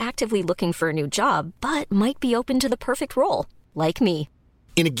who aren't actively looking for a new job, but might be open to the perfect role, like me.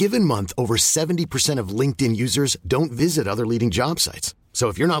 In a given month, over 70% of LinkedIn users don't visit other leading job sites. So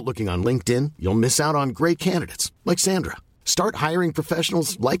if you're not looking on LinkedIn, you'll miss out on great candidates like Sandra. Start hiring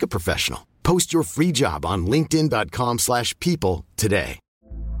professionals like a professional. Post your free job on linkedin.com/people today.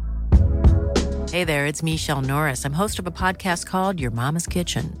 Hey there, it's Michelle Norris. I'm host of a podcast called Your Mama's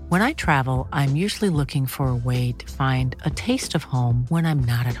Kitchen. When I travel, I'm usually looking for a way to find a taste of home when I'm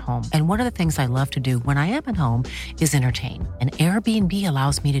not at home. And one of the things I love to do when I am at home is entertain. And Airbnb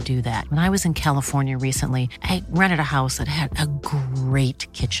allows me to do that. When I was in California recently, I rented a house that had a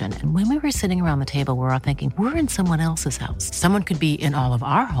great kitchen. And when we were sitting around the table, we were all thinking, we're in someone else's house. Someone could be in all of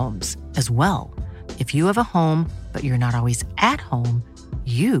our homes as well. If you have a home, but you're not always at home,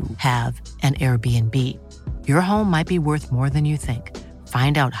 you have an Airbnb. Your home might be worth more than you think.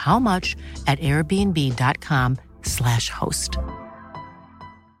 Find out how much at airbnb.com/host.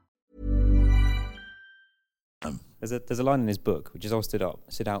 There's a line in his book which has always stood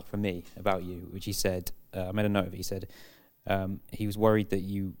out for me about you, which he said, I made a note of it, he said, he was worried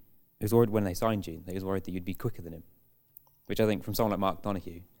when they signed you, that he was worried that you'd be quicker than him, which I think from someone like Mark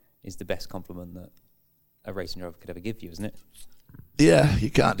Donohue is the best compliment that a racing driver could ever give you, isn't it? Yeah, you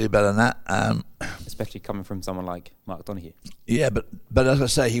can't do better than that. Especially coming from someone like Mark Donohue. Yeah, but as I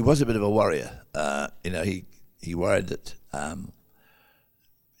say, he was a bit of a worrier. He worried that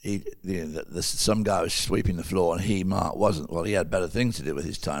some guy was sweeping the floor and Mark, wasn't. Well, he had better ththings to do with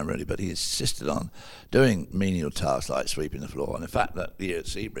his time, really, but he insisted on doing menial tasks like sweeping the floor. And the fact that year at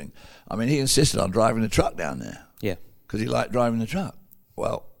Sebring, he insisted on driving the truck down there. Yeah. Because he liked driving the truck.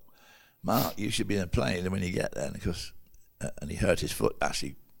 Well, Mark, you should be in a plane when you get there, because and he hurt his foot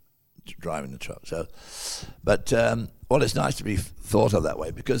actually driving the truck. So, but it's nice to be thought of that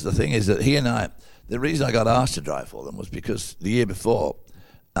way, because the thing is that he and I, the reason I got asked to drive for them was because the year before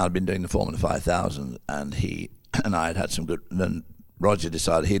I'd been doing the Formula 5000, and he and I had some good. Then Roger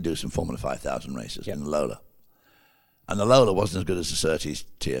decided he'd do some Formula 5000 races in the Lola, and the Lola wasn't as good as the Surtees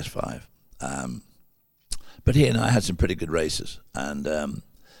TS5, but he and I had some pretty good races, and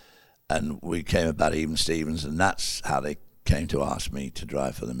we came about even Stevens, and that's how they came to ask me to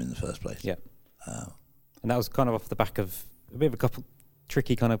drive for them in the first place. Yeah. And that was kind of off the back of a bit of a couple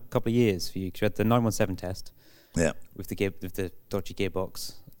of years for you, because you had the 917 test. Yeah. With the dodgy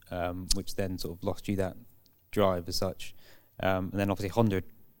gearbox, which then sort of lost you that drive as such. And then obviously Honda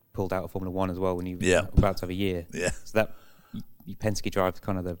pulled out of Formula 1 as well when you were about to have a year. Yeah. So that Penske drive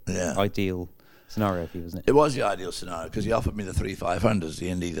kind of the ideal scenario for you, wasn't it? It was the ideal scenario, because he offered me the 3500s, the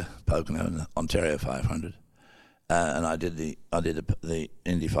Indy, the Pocono, and the Ontario 500, and I did the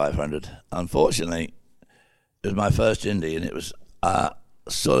Indy 500. Unfortunately, it was my first Indy, and it was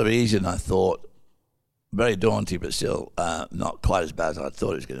sort of easier than I thought. Very daunting, but still not quite as bad as I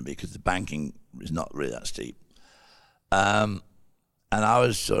thought it was going to be, because the banking is not really that steep. And I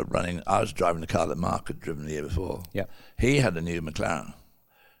was driving the car that Mark had driven the year before. Yeah. He had the new McLaren,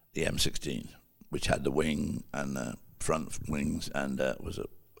 the M16, which had the wing and the front wings, and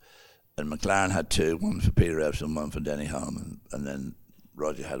and McLaren had two, one for Peter Revson, one for Denny Hulme, and then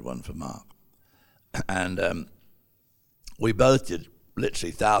Roger had one for Mark. And we both did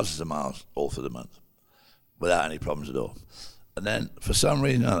literally thousands of miles all through the month without any problems at all. And then for some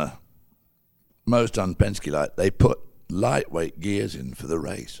reason or other, most on Penske light, they put lightweight gears in for the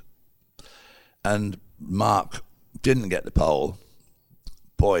race. And Mark didn't get the pole.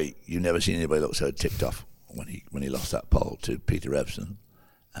 Boy, you've never seen anybody look so ticked off when he lost that pole to Peter Revson,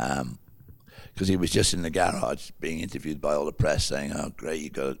 because he was just in the garage being interviewed by all the press saying, "Oh, great, you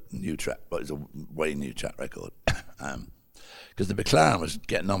got a new track, but it's a way new track record." Because the McLaren was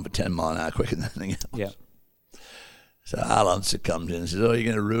getting on for 10 mile an hour quicker than anything else. Yeah. So Al Unser comes in and says, "Oh, you're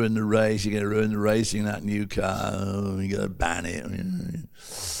going to ruin the race. You're going to ruin the racing in that new car. Oh, you're going to ban it."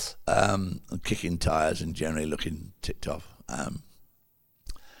 Kicking tyres and generally looking ticked off.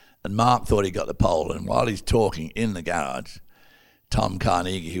 And Mark thought he got the pole, and while he's talking in the garage, Tom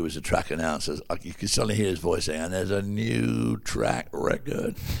Carnegie, who was the track announcer, you could suddenly hear his voice saying, "And there's a new track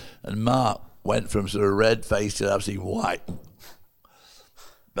record." And Mark went from sort of red face to absolutely white.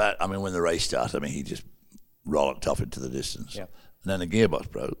 But, when the race started, he just rollicked off into the distance. Yep. And then the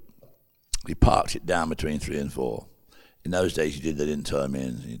gearbox broke. He parked it down between 3 and 4. In those days, they didn't turn him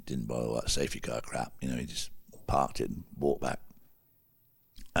in. He didn't bother all that safety car crap. He just parked it and walked back.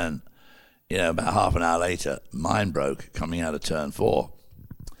 And, about half an hour later, mine broke coming out of turn 4.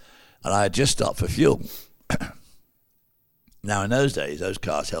 And I had just stopped for fuel. Now, in those days, those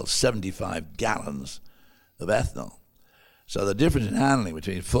cars held 75 gallons of ethanol. So the difference in handling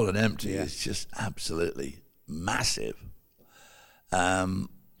between full and empty is just absolutely massive. And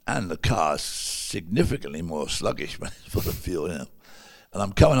the car's significantly more sluggish when it's full of fuel, And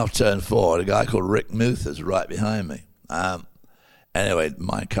I'm coming off turn 4, and a guy called Rick Muth is right behind me. Anyway,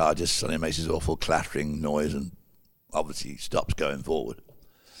 my car just suddenly makes this awful clattering noise and obviously stops going forward.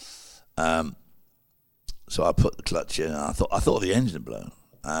 So I put the clutch in, and I thought the engine had blown.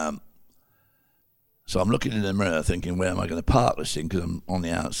 So I'm looking in the mirror thinking, where am I going to park this thing? Because I'm on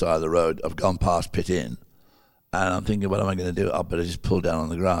the outside of the road. I've gone past pit in. And I'm thinking, what am I going to do? I better just pull down on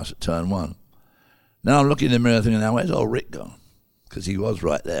the grass at turn 1. Now I'm looking in the mirror thinking, now where's old Rick gone? Because he was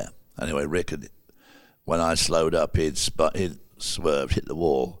right there. Anyway, Rick, when I slowed up, he'd swerved, hit the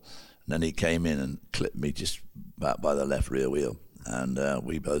wall. And then he came in and clipped me just about by the left rear wheel. And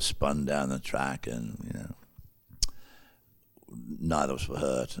we both spun down the track and, neither of us were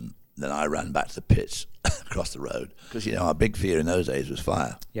hurt. And then I ran back to the pits across the road. Because, our big fear in those days was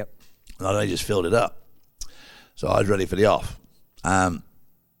fire. Yep. And I just filled it up. So I was ready for the off. I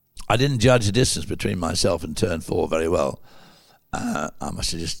didn't judge the distance between myself and turn 4 very well. I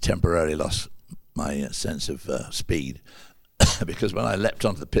must have just temporarily lost my sense of speed. Because when I leapt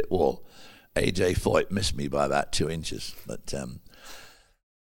onto the pit wall, AJ Foyt missed me by about 2 inches. But so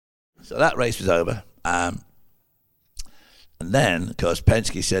that race was over. And then, of course,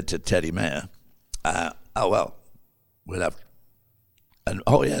 Penske said to Teddy Mayer, we'll have... And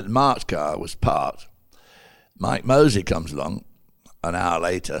Mark's car was parked. Mike Mosley comes along an hour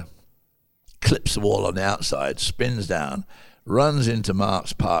later, clips the wall on the outside, spins down, runs into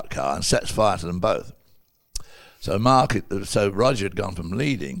Mark's parked car and sets fire to them both. So Roger had gone from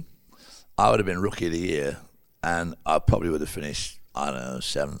leading. I would have been Rookie of the Year, and I probably would have finished,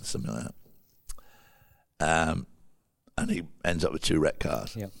 7th, something like that. And he ends up with 2 wrecked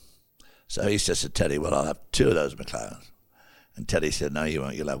cars. Yep. So he says to Teddy, well, I'll have 2 of those McLarens. And Teddy said, no, you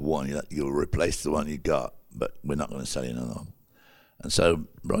won't. You'll have 1. You'll replace the one you got, but we're not going to sell you another one. And so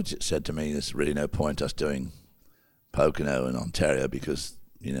Roger said to me, there's really no point us doing Pocono and Ontario because,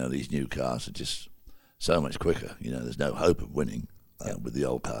 these new cars are just so much quicker. There's no hope of winning with the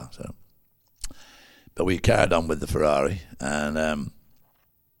old car. So, but we carried on with the Ferrari, and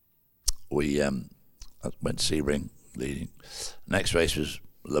we went to Sebring leading. Next race was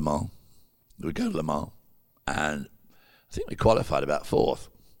Le Mans. We go to Le Mans, and I think we qualified about 4th,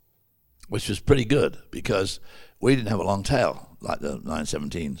 which was pretty good because we didn't have a long tail like the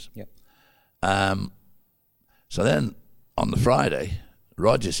 917s. Yep. So then on the Friday,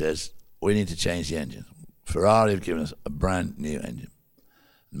 Roger says, we need to change the engine. Ferrari have given us a brand new engine.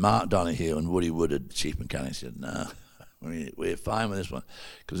 Mark Donoghue and Woody Woodard, the chief mechanic, said, no, we're fine with this one.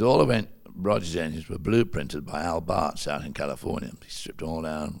 Because all of Roger's engines were blueprinted by Al Bartz out in California. He stripped them all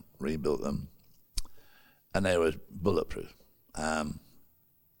down, rebuilt them, and they were bulletproof.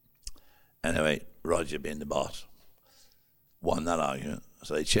 Anyway, Roger, being the boss, won that argument.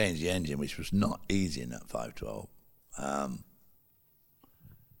 So they changed the engine, which was not easy in that 512.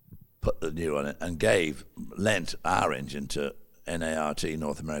 Put the new on it and lent our engine to NART,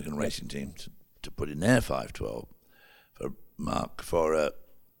 North American Racing Team, to put in their 512 for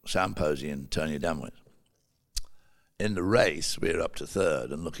Sam Posey and Tony Adamowicz. In the race, we were up to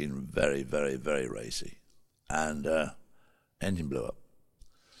 3rd and looking very, very, very racy. And engine blew up.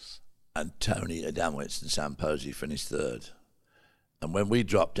 And Tony Adamowicz and Sam Posey finished 3rd. And when we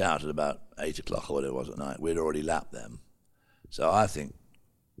dropped out at about 8 o'clock or whatever it was at night, we'd already lapped them. So I think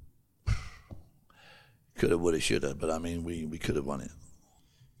coulda, woulda, shoulda, but we could have won it.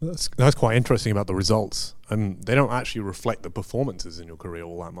 That's quite interesting about the results. They don't actually reflect the performances in your career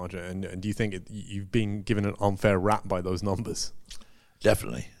all that much. And do you think you've been given an unfair rap by those numbers?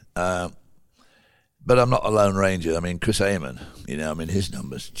 Definitely. But I'm not a lone ranger. Chris Amon, his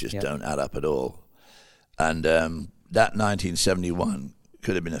numbers just don't add up at all. And that 1971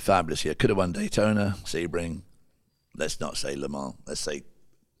 could have been a fabulous year. Could have won Daytona, Sebring. Let's not say Le Mans. Let's say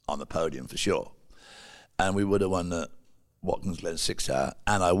on the podium for sure. And we would have won the Watkins Glen 6 Hour,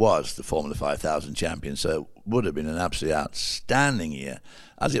 and I was the Formula 5000 champion, so it would have been an absolutely outstanding year.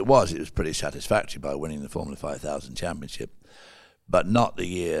 As it was pretty satisfactory by winning the Formula 5000 championship, but not the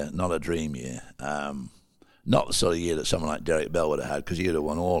year, not a dream year. Not the sort of year that someone like Derek Bell would have had, because he would have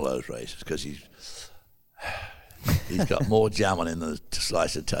won all those races, because he's got more jam on him than a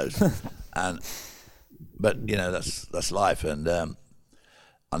slice of toast. But that's life. And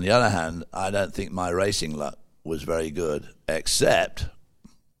on the other hand, I don't think my racing luck was very good, except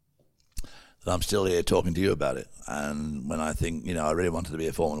that I'm still here talking to you about it. And when I think, I really wanted to be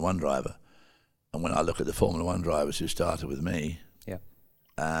a Formula 1 driver, and when I look at the Formula 1 drivers who started with me,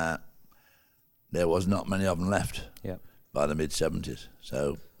 there was not many of them left by the mid-70s.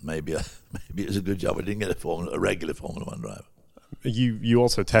 So maybe it was a good job I didn't get a regular Formula 1 driver. You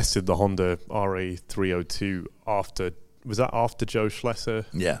also tested the Honda RA302 after Joe Schlesser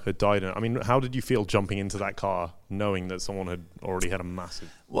had died? How did you feel jumping into that car knowing that someone had already had a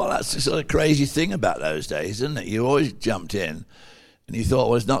massive... Well, that's the sort of crazy thing about those days, isn't it? You always jumped in and you thought,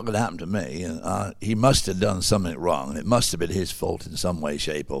 well, it's not going to happen to me. And, he must have done something wrong, and it must have been his fault in some way,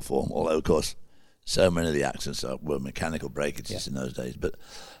 shape or form, although, of course, so many of the accidents were mechanical breakages in those days. But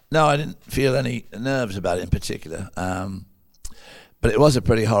no, I didn't feel any nerves about it in particular. But it was a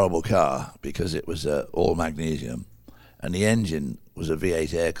pretty horrible car because it was all magnesium, and the engine was a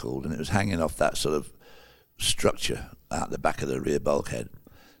V8 air-cooled, and it was hanging off that sort of structure out the back of the rear bulkhead.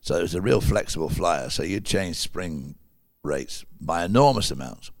 So it was a real flexible flyer, so you'd change spring rates by enormous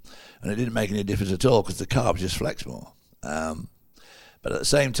amounts. And it didn't make any difference at all because the car was just flex more. But at the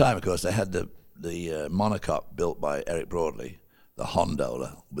same time, of course, they had the monocoque built by Eric Broadley, the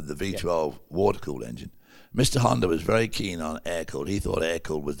Hondola, with the V12 water-cooled engine. Mr. Honda was very keen on air-cooled. He thought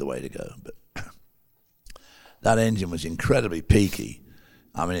air-cooled was the way to go. But that engine was incredibly peaky.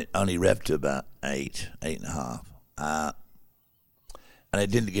 I mean, it only revved to about 8.5. And it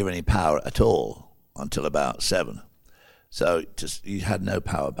didn't give any power at all until about 7. So you had no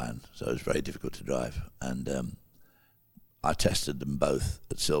power band, so it was very difficult to drive. And I tested them both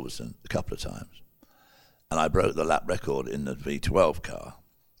at Silverstone a couple of times. And I broke the lap record in the V12 car,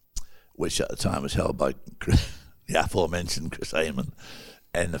 which at the time was held by the aforementioned Chris Amon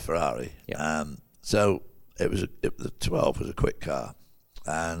in the Ferrari. Yeah. So the 12 was a quick car.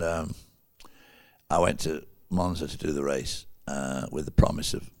 And I went to Monza to do the race with the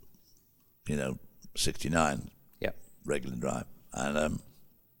promise of, 69 regular drive. And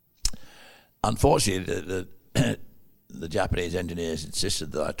unfortunately, the Japanese engineers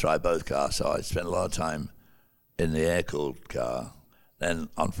insisted that I try both cars, so I spent a lot of time in the air-cooled car. Then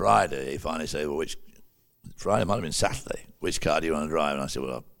on Friday, he finally said, Friday might have been Saturday, which car do you want to drive? And I said,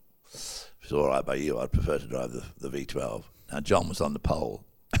 well, if it's all right by you, I'd prefer to drive the V12. Now, John was on the pole,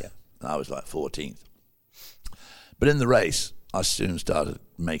 and I was like 14th. But in the race, I soon started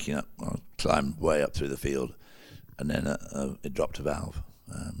making up. I climbed way up through the field, and then it dropped a valve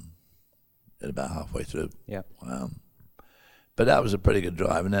at about halfway through. Yeah. But that was a pretty good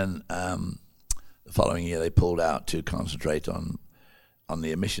drive. And then the following year, they pulled out to concentrate on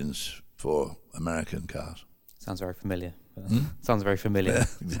the emissions for American cars. Sounds very familiar. Sounds very familiar. Yeah,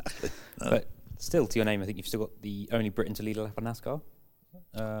 exactly. But still, to your name, I think you've still got the only Briton to lead a lap on NASCAR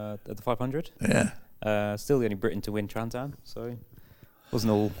at the 500. Yeah. Still the only Briton to win Trans Am, so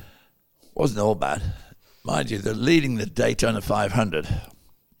wasn't all bad. Mind you, leading the Daytona 500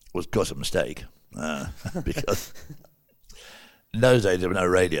 was, of course, a mistake because in those days there were no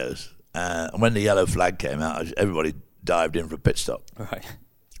radios. And when the yellow flag came out, everybody dived in for a pit stop, right?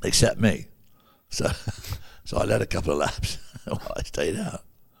 Except me. So I led a couple of laps while I stayed out.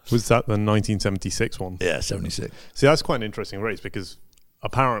 Was that the 1976 one? Yeah, 76. See, that's quite an interesting race because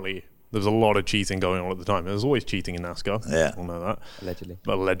apparently there was a lot of cheating going on at the time. There was always cheating in NASCAR. Yeah. We'll know that.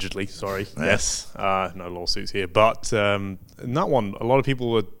 Allegedly, sorry. Yeah. Yes. No lawsuits here. But in that one, a lot of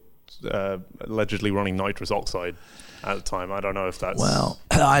people were allegedly running nitrous oxide at the time. I don't know if that's... Well,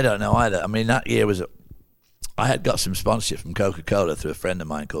 I don't know either. I mean, that year I had got some sponsorship from Coca-Cola through a friend of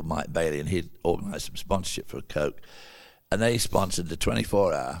mine called Mike Bailey, and he'd organised some sponsorship for Coke. And they sponsored the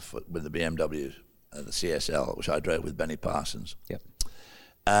 24-hour with the BMW, the CSL, which I drove with Benny Parsons. Yep.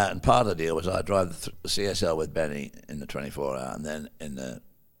 And part of the deal was I'd drive the CSL with Benny in the 24-hour, and then in the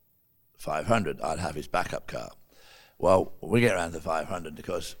 500, I'd have his backup car. Well, we get around to the 500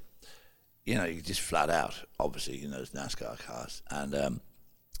 because, you just flat out, obviously, in those NASCAR cars. And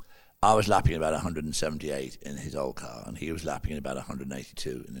I was lapping about 178 in his old car, and he was lapping about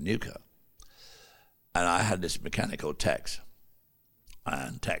 182 in the new car. And I had this mechanic called Tex,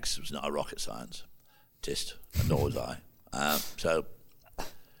 and Tex was not a rocket science tist, and nor was I. So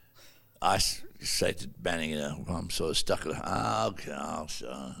I say to Benny, I'm sort of stuck at I'll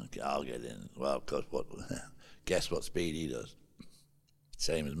get in. Well, of course, guess what speed he does?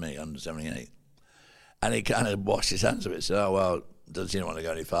 Same as me, 178. And he kind of washed his hands of it, said, oh, well, doesn't he want to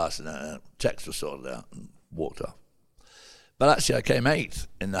go any faster than that? Tex was sorted out and walked off. But actually, I came 8th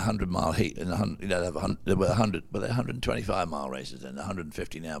in the 100-mile heat. In the there were 100, but they're 125-mile races, and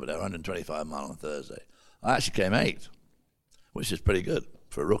 150 now, but they're 125-mile on Thursday. I actually came 8th, which is pretty good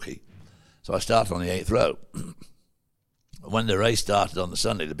for a rookie. So I started on the 8th row. When the race started on the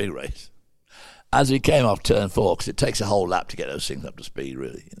Sunday, the big race, as we came off turn 4, because it takes a whole lap to get those things up to speed,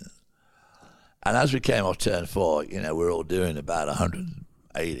 really. And as we came off turn 4, we're all doing about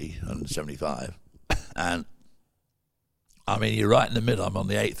 180, 175. And I mean, you're right in the middle. I'm on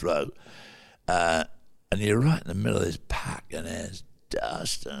the 8th row. And you're right in the middle of this pack, and there's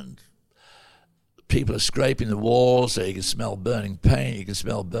dust, and people are scraping the walls, so you can smell burning paint, you can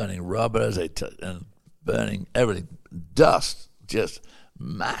smell burning rubber, and burning everything. Dust, just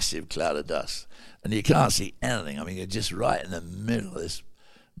massive cloud of dust. And you can't see anything. I mean, you're just right in the middle of this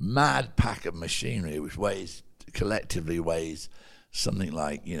mad pack of machinery, which collectively weighs something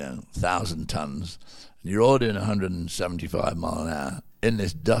like 1,000 tons, and you're all doing 175 mile an hour in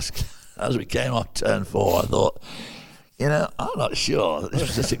this dusk. As we came off turn 4, I thought, I'm not sure that this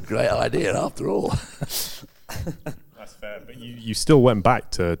was such a great idea after all. That's fair, but you still went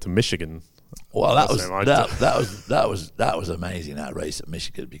back to Michigan. Well, that was amazing, that race at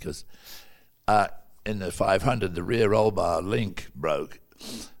Michigan, because in the 500 the rear roll bar link broke,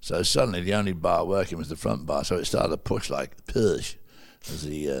 so suddenly the only bar working was the front bar, so it started to push like push, as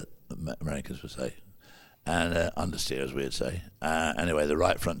the Americans would say, and understeer, as we'd say. Anyway, the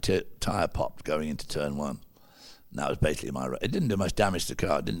right front tyre popped going into turn 1. And that was basically my race. It didn't do much damage to the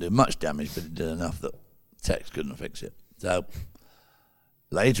car. It didn't do much damage, but it did enough that Tex couldn't fix it. So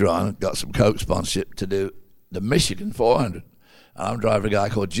later on, got some Coke sponsorship to do the Michigan 400. And I'm driving a guy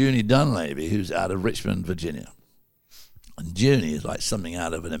called Junie Dunleavy, who's out of Richmond, Virginia. And Junie is like something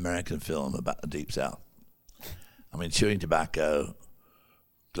out of an American film about the Deep South. I mean, chewing tobacco,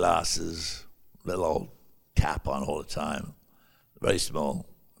 glasses, little old cap on all the time, very small,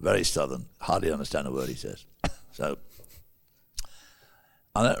 very southern, hardly understand a word he says. So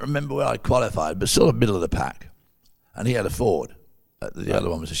I don't remember where I qualified, but sort of middle of the pack. And he had a Ford. The other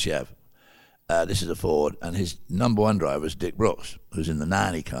one was a Chev. This is a Ford, and his number 1 driver was Dick Brooks, who's in the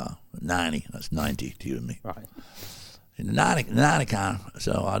 90 car. 90, that's 90 to you and me. Right. In the 90 car,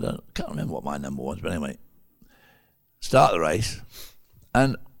 so I can't remember what my number was, but anyway, start the race,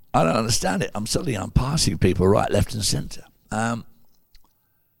 and I don't understand it. I'm passing people right, left, and centre.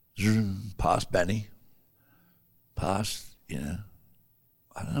 Past Benny, past, I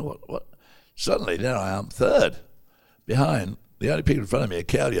don't know what. Suddenly, there I am, third, behind. The only people in front of me are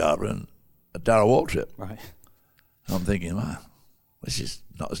Cale Yarborough and Darrell Waltrip. Right. And I'm thinking, wow, this is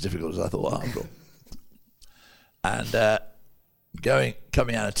not as difficult as I thought after all. And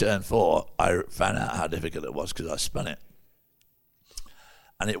coming out of turn 4, I found out how difficult it was because I spun it.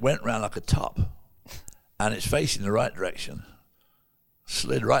 And it went round like a top. And it's facing the right direction.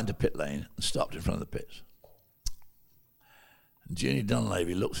 Slid right into pit lane and stopped in front of the pits. And Junie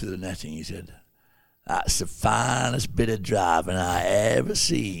Dunleavy looked through the netting. He said, "That's the finest bit of driving I ever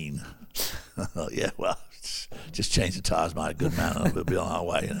seen." I thought, yeah, well, just change the tyres, mate. Good man, and we'll be on our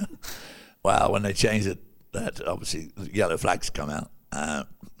way, Well, when they changed it, that obviously the yellow flags come out, and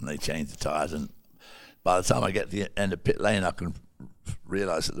they changed the tyres. And by the time I get to the end of pit lane, I can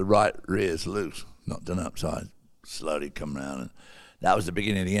realise that the right rear is loose, not done up. So I slowly come round, and that was the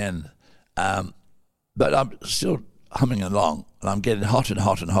beginning of the end. But I'm still humming along, and I'm getting hotter and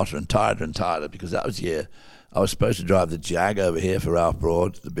hotter and hotter and tireder, because that was the year I was supposed to drive the Jag over here for Ralph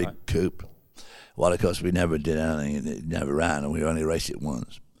Broad, the big coupe. Well, of course, we never did anything. It never ran, and we only raced it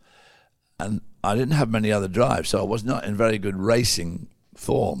once. And I didn't have many other drives, so I was not in very good racing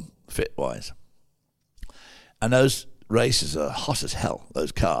form, fit-wise. And those races are hot as hell,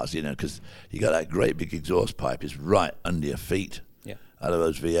 those cars, because you got that great big exhaust pipe is right under your feet. Yeah. Out of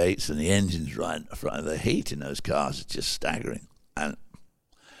those V8s, and the engine's right in front of the heat in those cars is just staggering. And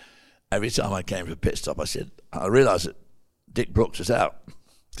every time I came for a pit stop, I realised that Dick Brooks was out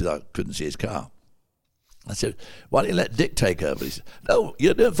because I couldn't see his car. I said, "Why don't you let Dick take over?" He said, "No,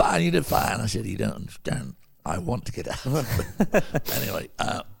 you're doing fine, you're doing fine." I said, "You don't understand. I want to get out." Anyway,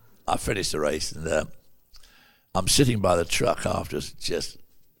 I finished the race, and I'm sitting by the truck after just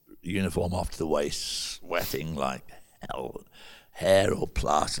uniform off to the waist, sweating like hell, hair all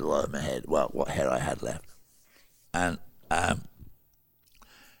plastered all over my head. Well, what hair I had left. And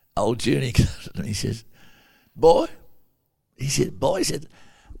old Junie comes to me, he says, boy,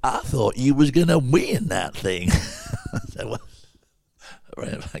 "I thought you was going to win that thing." I said, "Well,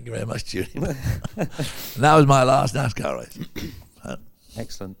 thank you very much, Junie." And that was my last NASCAR race.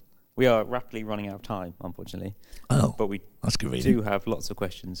 Excellent. We are rapidly running out of time, unfortunately. Oh, but we that's convenient. do have lots of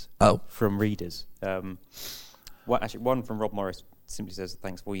questions from readers. One from Rob Morris simply says,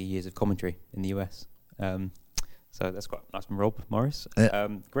 "Thanks for all your years of commentary in the US." So that's quite nice from Rob Morris. Yeah.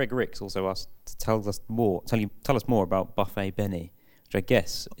 Greg Ricks also asked to tell us more about Buffet Benny, which I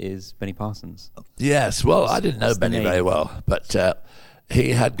guess is Benny Parsons. Yes, well, I didn't know Benny very well, but he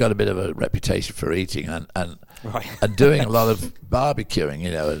had got a bit of a reputation for eating and doing a lot of barbecuing,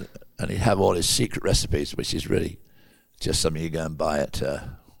 and he'd have all his secret recipes, which is really just something you go and buy at,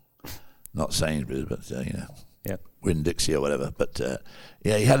 not Sainsbury's, but, Winn-Dixie or whatever. But, he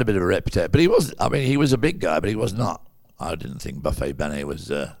had a bit of a reputation. But he was a big guy, but he was not. I didn't think Buffet Benny was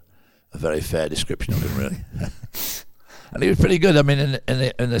a very fair description of him, really. And he was pretty good. I mean,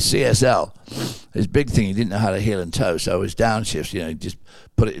 in the CSL, his big thing, he didn't know how to heel and toe, so his downshifts, he just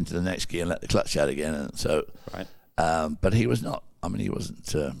put it into the next gear and let the clutch out again. And so, right. But he was not. I mean, he wasn't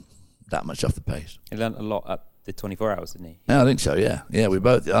that much off the pace. He learned a lot at the 24 hours, didn't he? Yeah, I think so. Yeah, we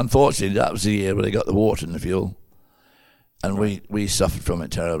both. Unfortunately, that was the year where they got the water in the fuel, and we suffered from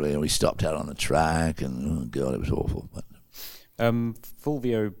it terribly. And we stopped out on the track, and oh God, it was awful. But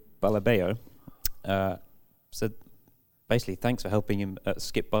Fulvio Balabeo said, basically, thanks for helping him at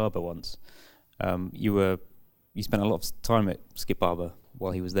Skip Barber once. You spent a lot of time at Skip Barber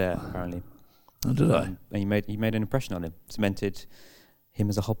while he was there, apparently. Oh, did I? And you made an impression on him, cemented him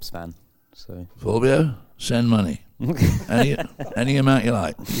as a Hobbs fan. So Fulvio, send money, any amount you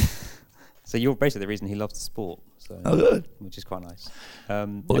like. So you're basically the reason he loves the sport. So, good. Which is quite nice.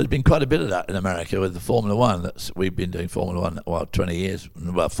 Well, there's been quite a bit of that in America with the Formula One. We've been doing Formula One 20 years,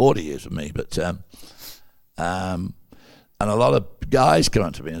 about 40 years for me. But and a lot of guys come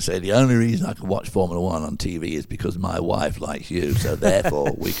up to me and say the only reason I can watch Formula One on TV is because my wife likes you, so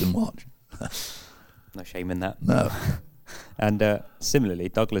therefore we can watch. No shame in that. No. And similarly,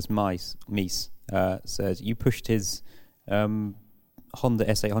 Douglas Meese says you pushed his Honda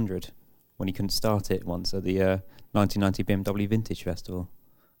S800 when he couldn't start it once at the 1990 BMW Vintage Festival.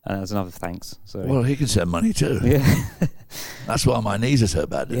 And that's another thanks. So Well, he can send money too. yeah. That's why my knees are so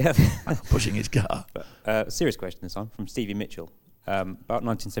bad. Yeah. Pushing his car. Serious question this time from Stevie Mitchell. About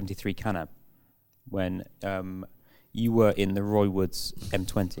 1973 Can-Am, when you were in the Roy Woods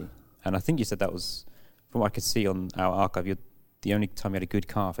M20. And I think you said that was, from what I could see on our archive, you're the only time you had a good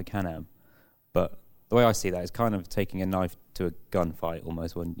car for Can-Am. But the way I see that is kind of taking a knife to a gunfight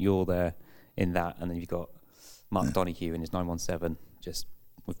almost, when you're there in that, and then you've got Mark Donoghue in his 917, just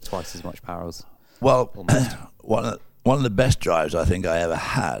with twice as much power as... Well, one of the best drives I think I ever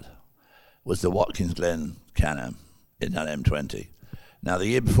had was the Watkins Glen Can-Am in that M20. Now, the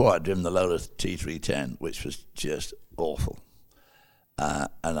year before, I'd driven the Lotus T310, which was just awful. And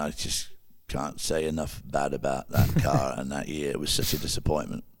I just can't say enough bad about that car and that year. It was such a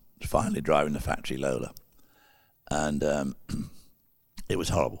disappointment, finally driving the factory Lola. And it was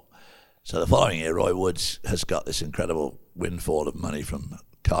horrible. So the following year, Roy Woods has got this incredible windfall of money from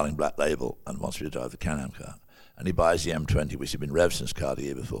Carling Black Label and wants me to drive the Can-Am car. And he buys the M20, which had been Revson's car the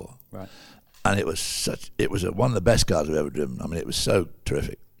year before. Right. And it was one of the best cars I've ever driven. I mean, it was so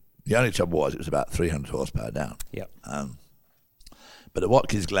terrific. The only trouble was it was about 300 horsepower down. Yep. But at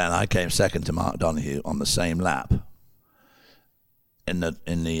Watkins Glen, I came second to Mark Donoghue on the same lap in the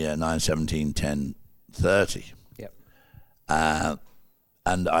 917-10-30. Yep.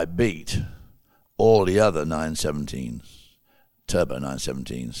 And I beat all the other 917s, turbo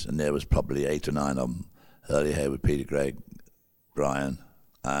 917s, and there was probably 8 or 9 of them. Hurley Hayward, Peter Gregg, Brian,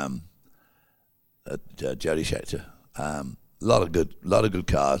 Jody Scheckter. A lot of good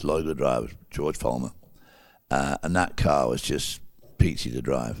cars, a lot of good drivers. George Fulmer, and that car was just peachy to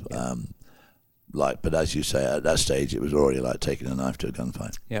drive. But as you say, at that stage, it was already like taking a knife to a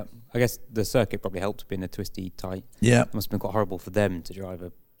gunfight. Yeah, I guess the circuit probably helped being a twisty, tight. Yeah, it must have been quite horrible for them to drive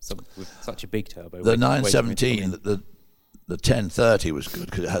with such a big turbo. The 917, the 1030 was good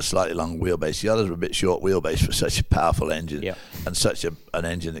because it has slightly long wheelbase. The others were a bit short wheelbase for such a powerful engine, and such an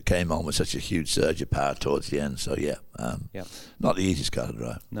engine that came on with such a huge surge of power towards the end. So not the easiest car to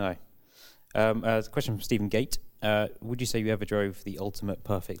drive. No. A question from Stephen Gate. Would you say you ever drove the ultimate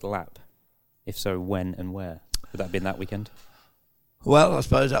perfect lap? If so, when and where? Would that have been that weekend? Well, I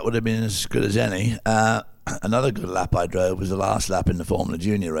suppose that would have been as good as any. Another good lap I drove was the last lap in the Formula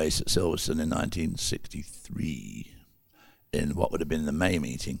Junior race at Silverstone in 1963, in what would have been the May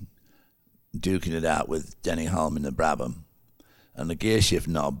meeting, duking it out with Denny Hulme in the Brabham, and the gear shift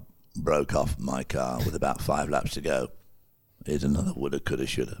knob broke off my car with about 5 laps to go. Here's another woulda, coulda,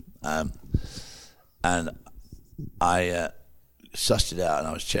 shoulda. And I sussed it out, and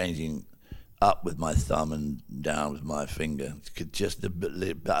I was changing up with my thumb and down with my finger. Could just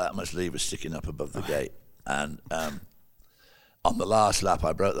about that much lever sticking up above the gate. And on the last lap,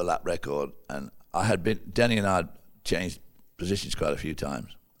 I broke the lap record, and Denny and I had changed positions quite a few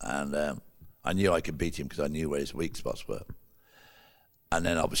times, and I knew I could beat him because I knew where his weak spots were. And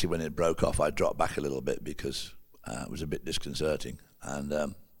then obviously when it broke off, I dropped back a little bit because it was a bit disconcerting,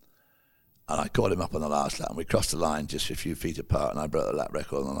 and I caught him up on the last lap, and we crossed the line just a few feet apart, and I broke the lap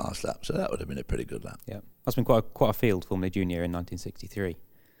record on the last lap, so that would have been a pretty good lap. Yeah, that's been quite a field Formula Junior in 1963.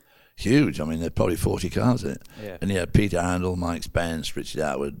 Huge. I mean, there are probably 40 cars in it. Yeah. And you had Peter Handel, Mike Spence, Richard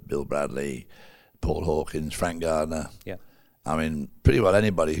Atwood, Bill Bradley, Paul Hawkins, Frank Gardner. Yeah. I mean, pretty well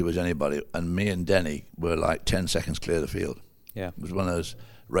anybody who was anybody. And me and Denny were like 10 seconds clear of the field. Yeah. It was one of those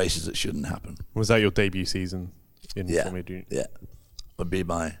races that shouldn't happen. Was that your debut season in Formula Junior? Yeah. Would be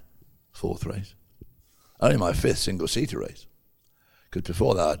my 4th race. Only my 5th single-seater race. Because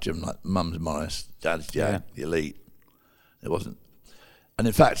before that, I'd driven like Mum's Morris, Dad's Jag, the Elite. It wasn't. And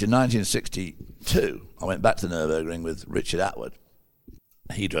in fact, in 1962, I went back to the Nürburgring with Richard Atwood.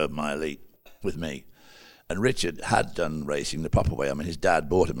 He drove my Elite with me. And Richard had done racing the proper way. I mean, his dad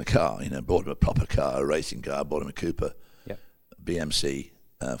bought him a car, bought him a proper car, a racing car, bought him a Cooper, BMC,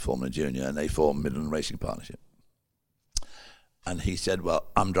 Formula Junior, and they formed Midland Racing Partnership. And he said, well,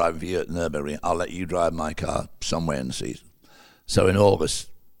 I'm driving for you at Nürburgring. I'll let you drive my car somewhere in the season. So in August,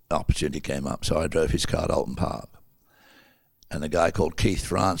 the opportunity came up. So I drove his car at Alton Park. And a guy called Keith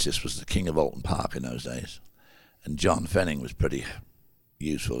Francis was the king of Alton Park in those days. And John Fenning was pretty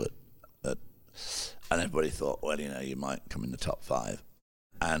useful and everybody thought, well, you might come in the top 5.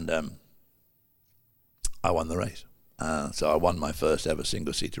 And I won the race. So I won my first ever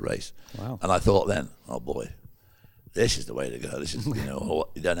single-seater race. Wow. And I thought then, oh boy, this is the way to go. This is, you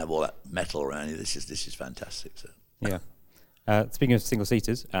don't have all that metal around you. This is fantastic. So. Yeah. Speaking of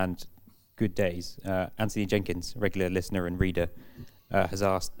single-seaters and good days, Anthony Jenkins, regular listener and reader,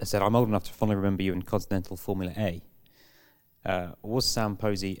 has said, I'm old enough to fondly remember you in Continental Formula A. Was Sam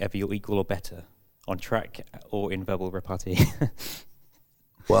Posey ever your equal or better on track or in verbal repartee?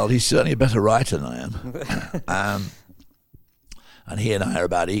 Well, he's certainly a better writer than I am. And he and I are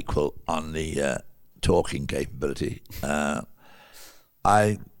about equal on the talking capability.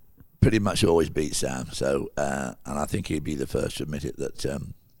 I pretty much always beat Sam, so and I think he'd be the first to admit it, that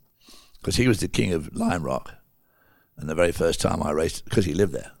because he was the king of Lime Rock, and the very first time I raced, because he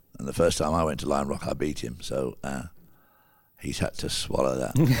lived there, and the first time I went to Lime Rock, I beat him, so he's had to swallow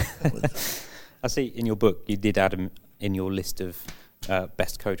that. I see in your book you did add him in your list of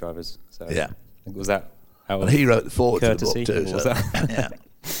best co-drivers. So yeah, was that? Well, he wrote the forward courtesy, to the book too. So, yeah,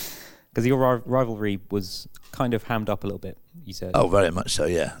 because your rivalry was kind of hammed up a little bit. You said. Oh, very much so.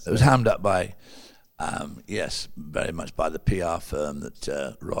 Yeah, it was hammed up by, yes, very much by the PR firm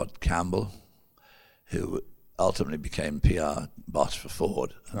that Rod Campbell, who ultimately became PR boss for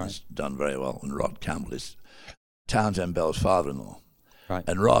Ford and has done very well. And Rod Campbell is Townsend Bell's father-in-law. Right.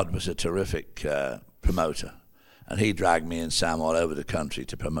 And Rod was a terrific promoter, and he dragged me and Sam all over the country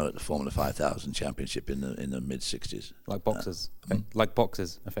to promote the Formula 5000 Championship in the mid '60s. Like boxers, like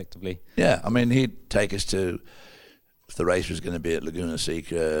boxers, effectively. Yeah, I mean, he'd take us to, if the race was going to be at Laguna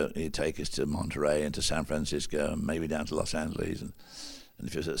Seca, he'd take us to Monterey and to San Francisco, and maybe down to Los Angeles, and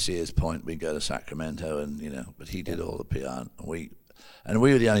if it was at Sears Point, we'd go to Sacramento, and but he did all the PR, and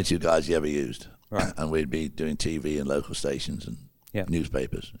we were the only two guys he ever used, right? And we'd be doing TV and local stations and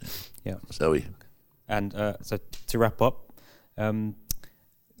newspapers. Yeah. So so to wrap up,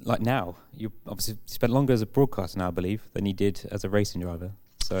 like now, you obviously spent longer as a broadcaster now, I believe, than you did as a racing driver.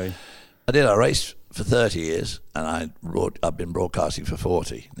 So I did. I raced for 30 years, and I've been broadcasting for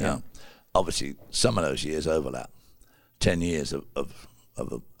 40. Now, obviously, some of those years overlap. 10 years of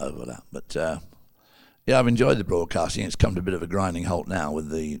overlap, but I've enjoyed the broadcasting. It's come to a bit of a grinding halt now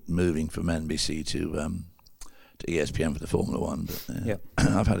with the moving from NBC to ESPN for the Formula One. But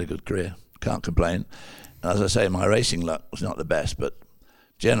I've had a good career. Can't complain. And as I say, my racing luck was not the best, but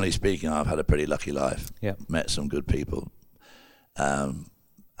generally speaking, I've had a pretty lucky life. Yeah. Met some good people.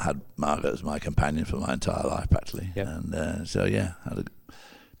 Had Margaret as my companion for my entire life, practically. Yep. And had a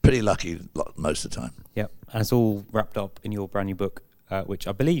pretty lucky lot most of the time. Yeah, and it's all wrapped up in your brand new book, which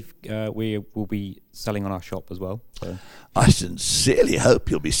I believe we will be selling on our shop as well. So I sincerely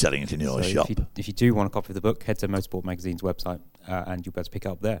hope you'll be selling it in your shop. If you do want a copy of the book, head to Motorsport Magazine's website and you'll be able to pick it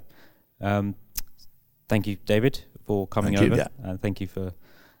up there. Thank you, David, for coming over. And thank you for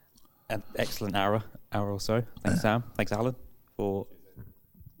an excellent hour or so. Thanks, Sam. Thanks, Alan, for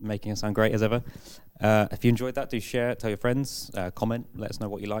making us sound great as ever. If you enjoyed that, do share, tell your friends, comment, let us know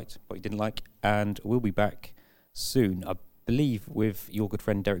what you liked, what you didn't like, and we'll be back soon, I believe, with your good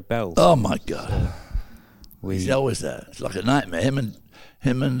friend Derek Bell. Oh my God, he's always there. It's like a nightmare.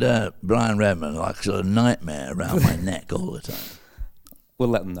 Him and Brian Redman are like sort of nightmare around my neck all the time. We'll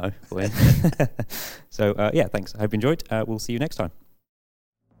let them know for you. So thanks. I hope you enjoyed. We'll see you next time.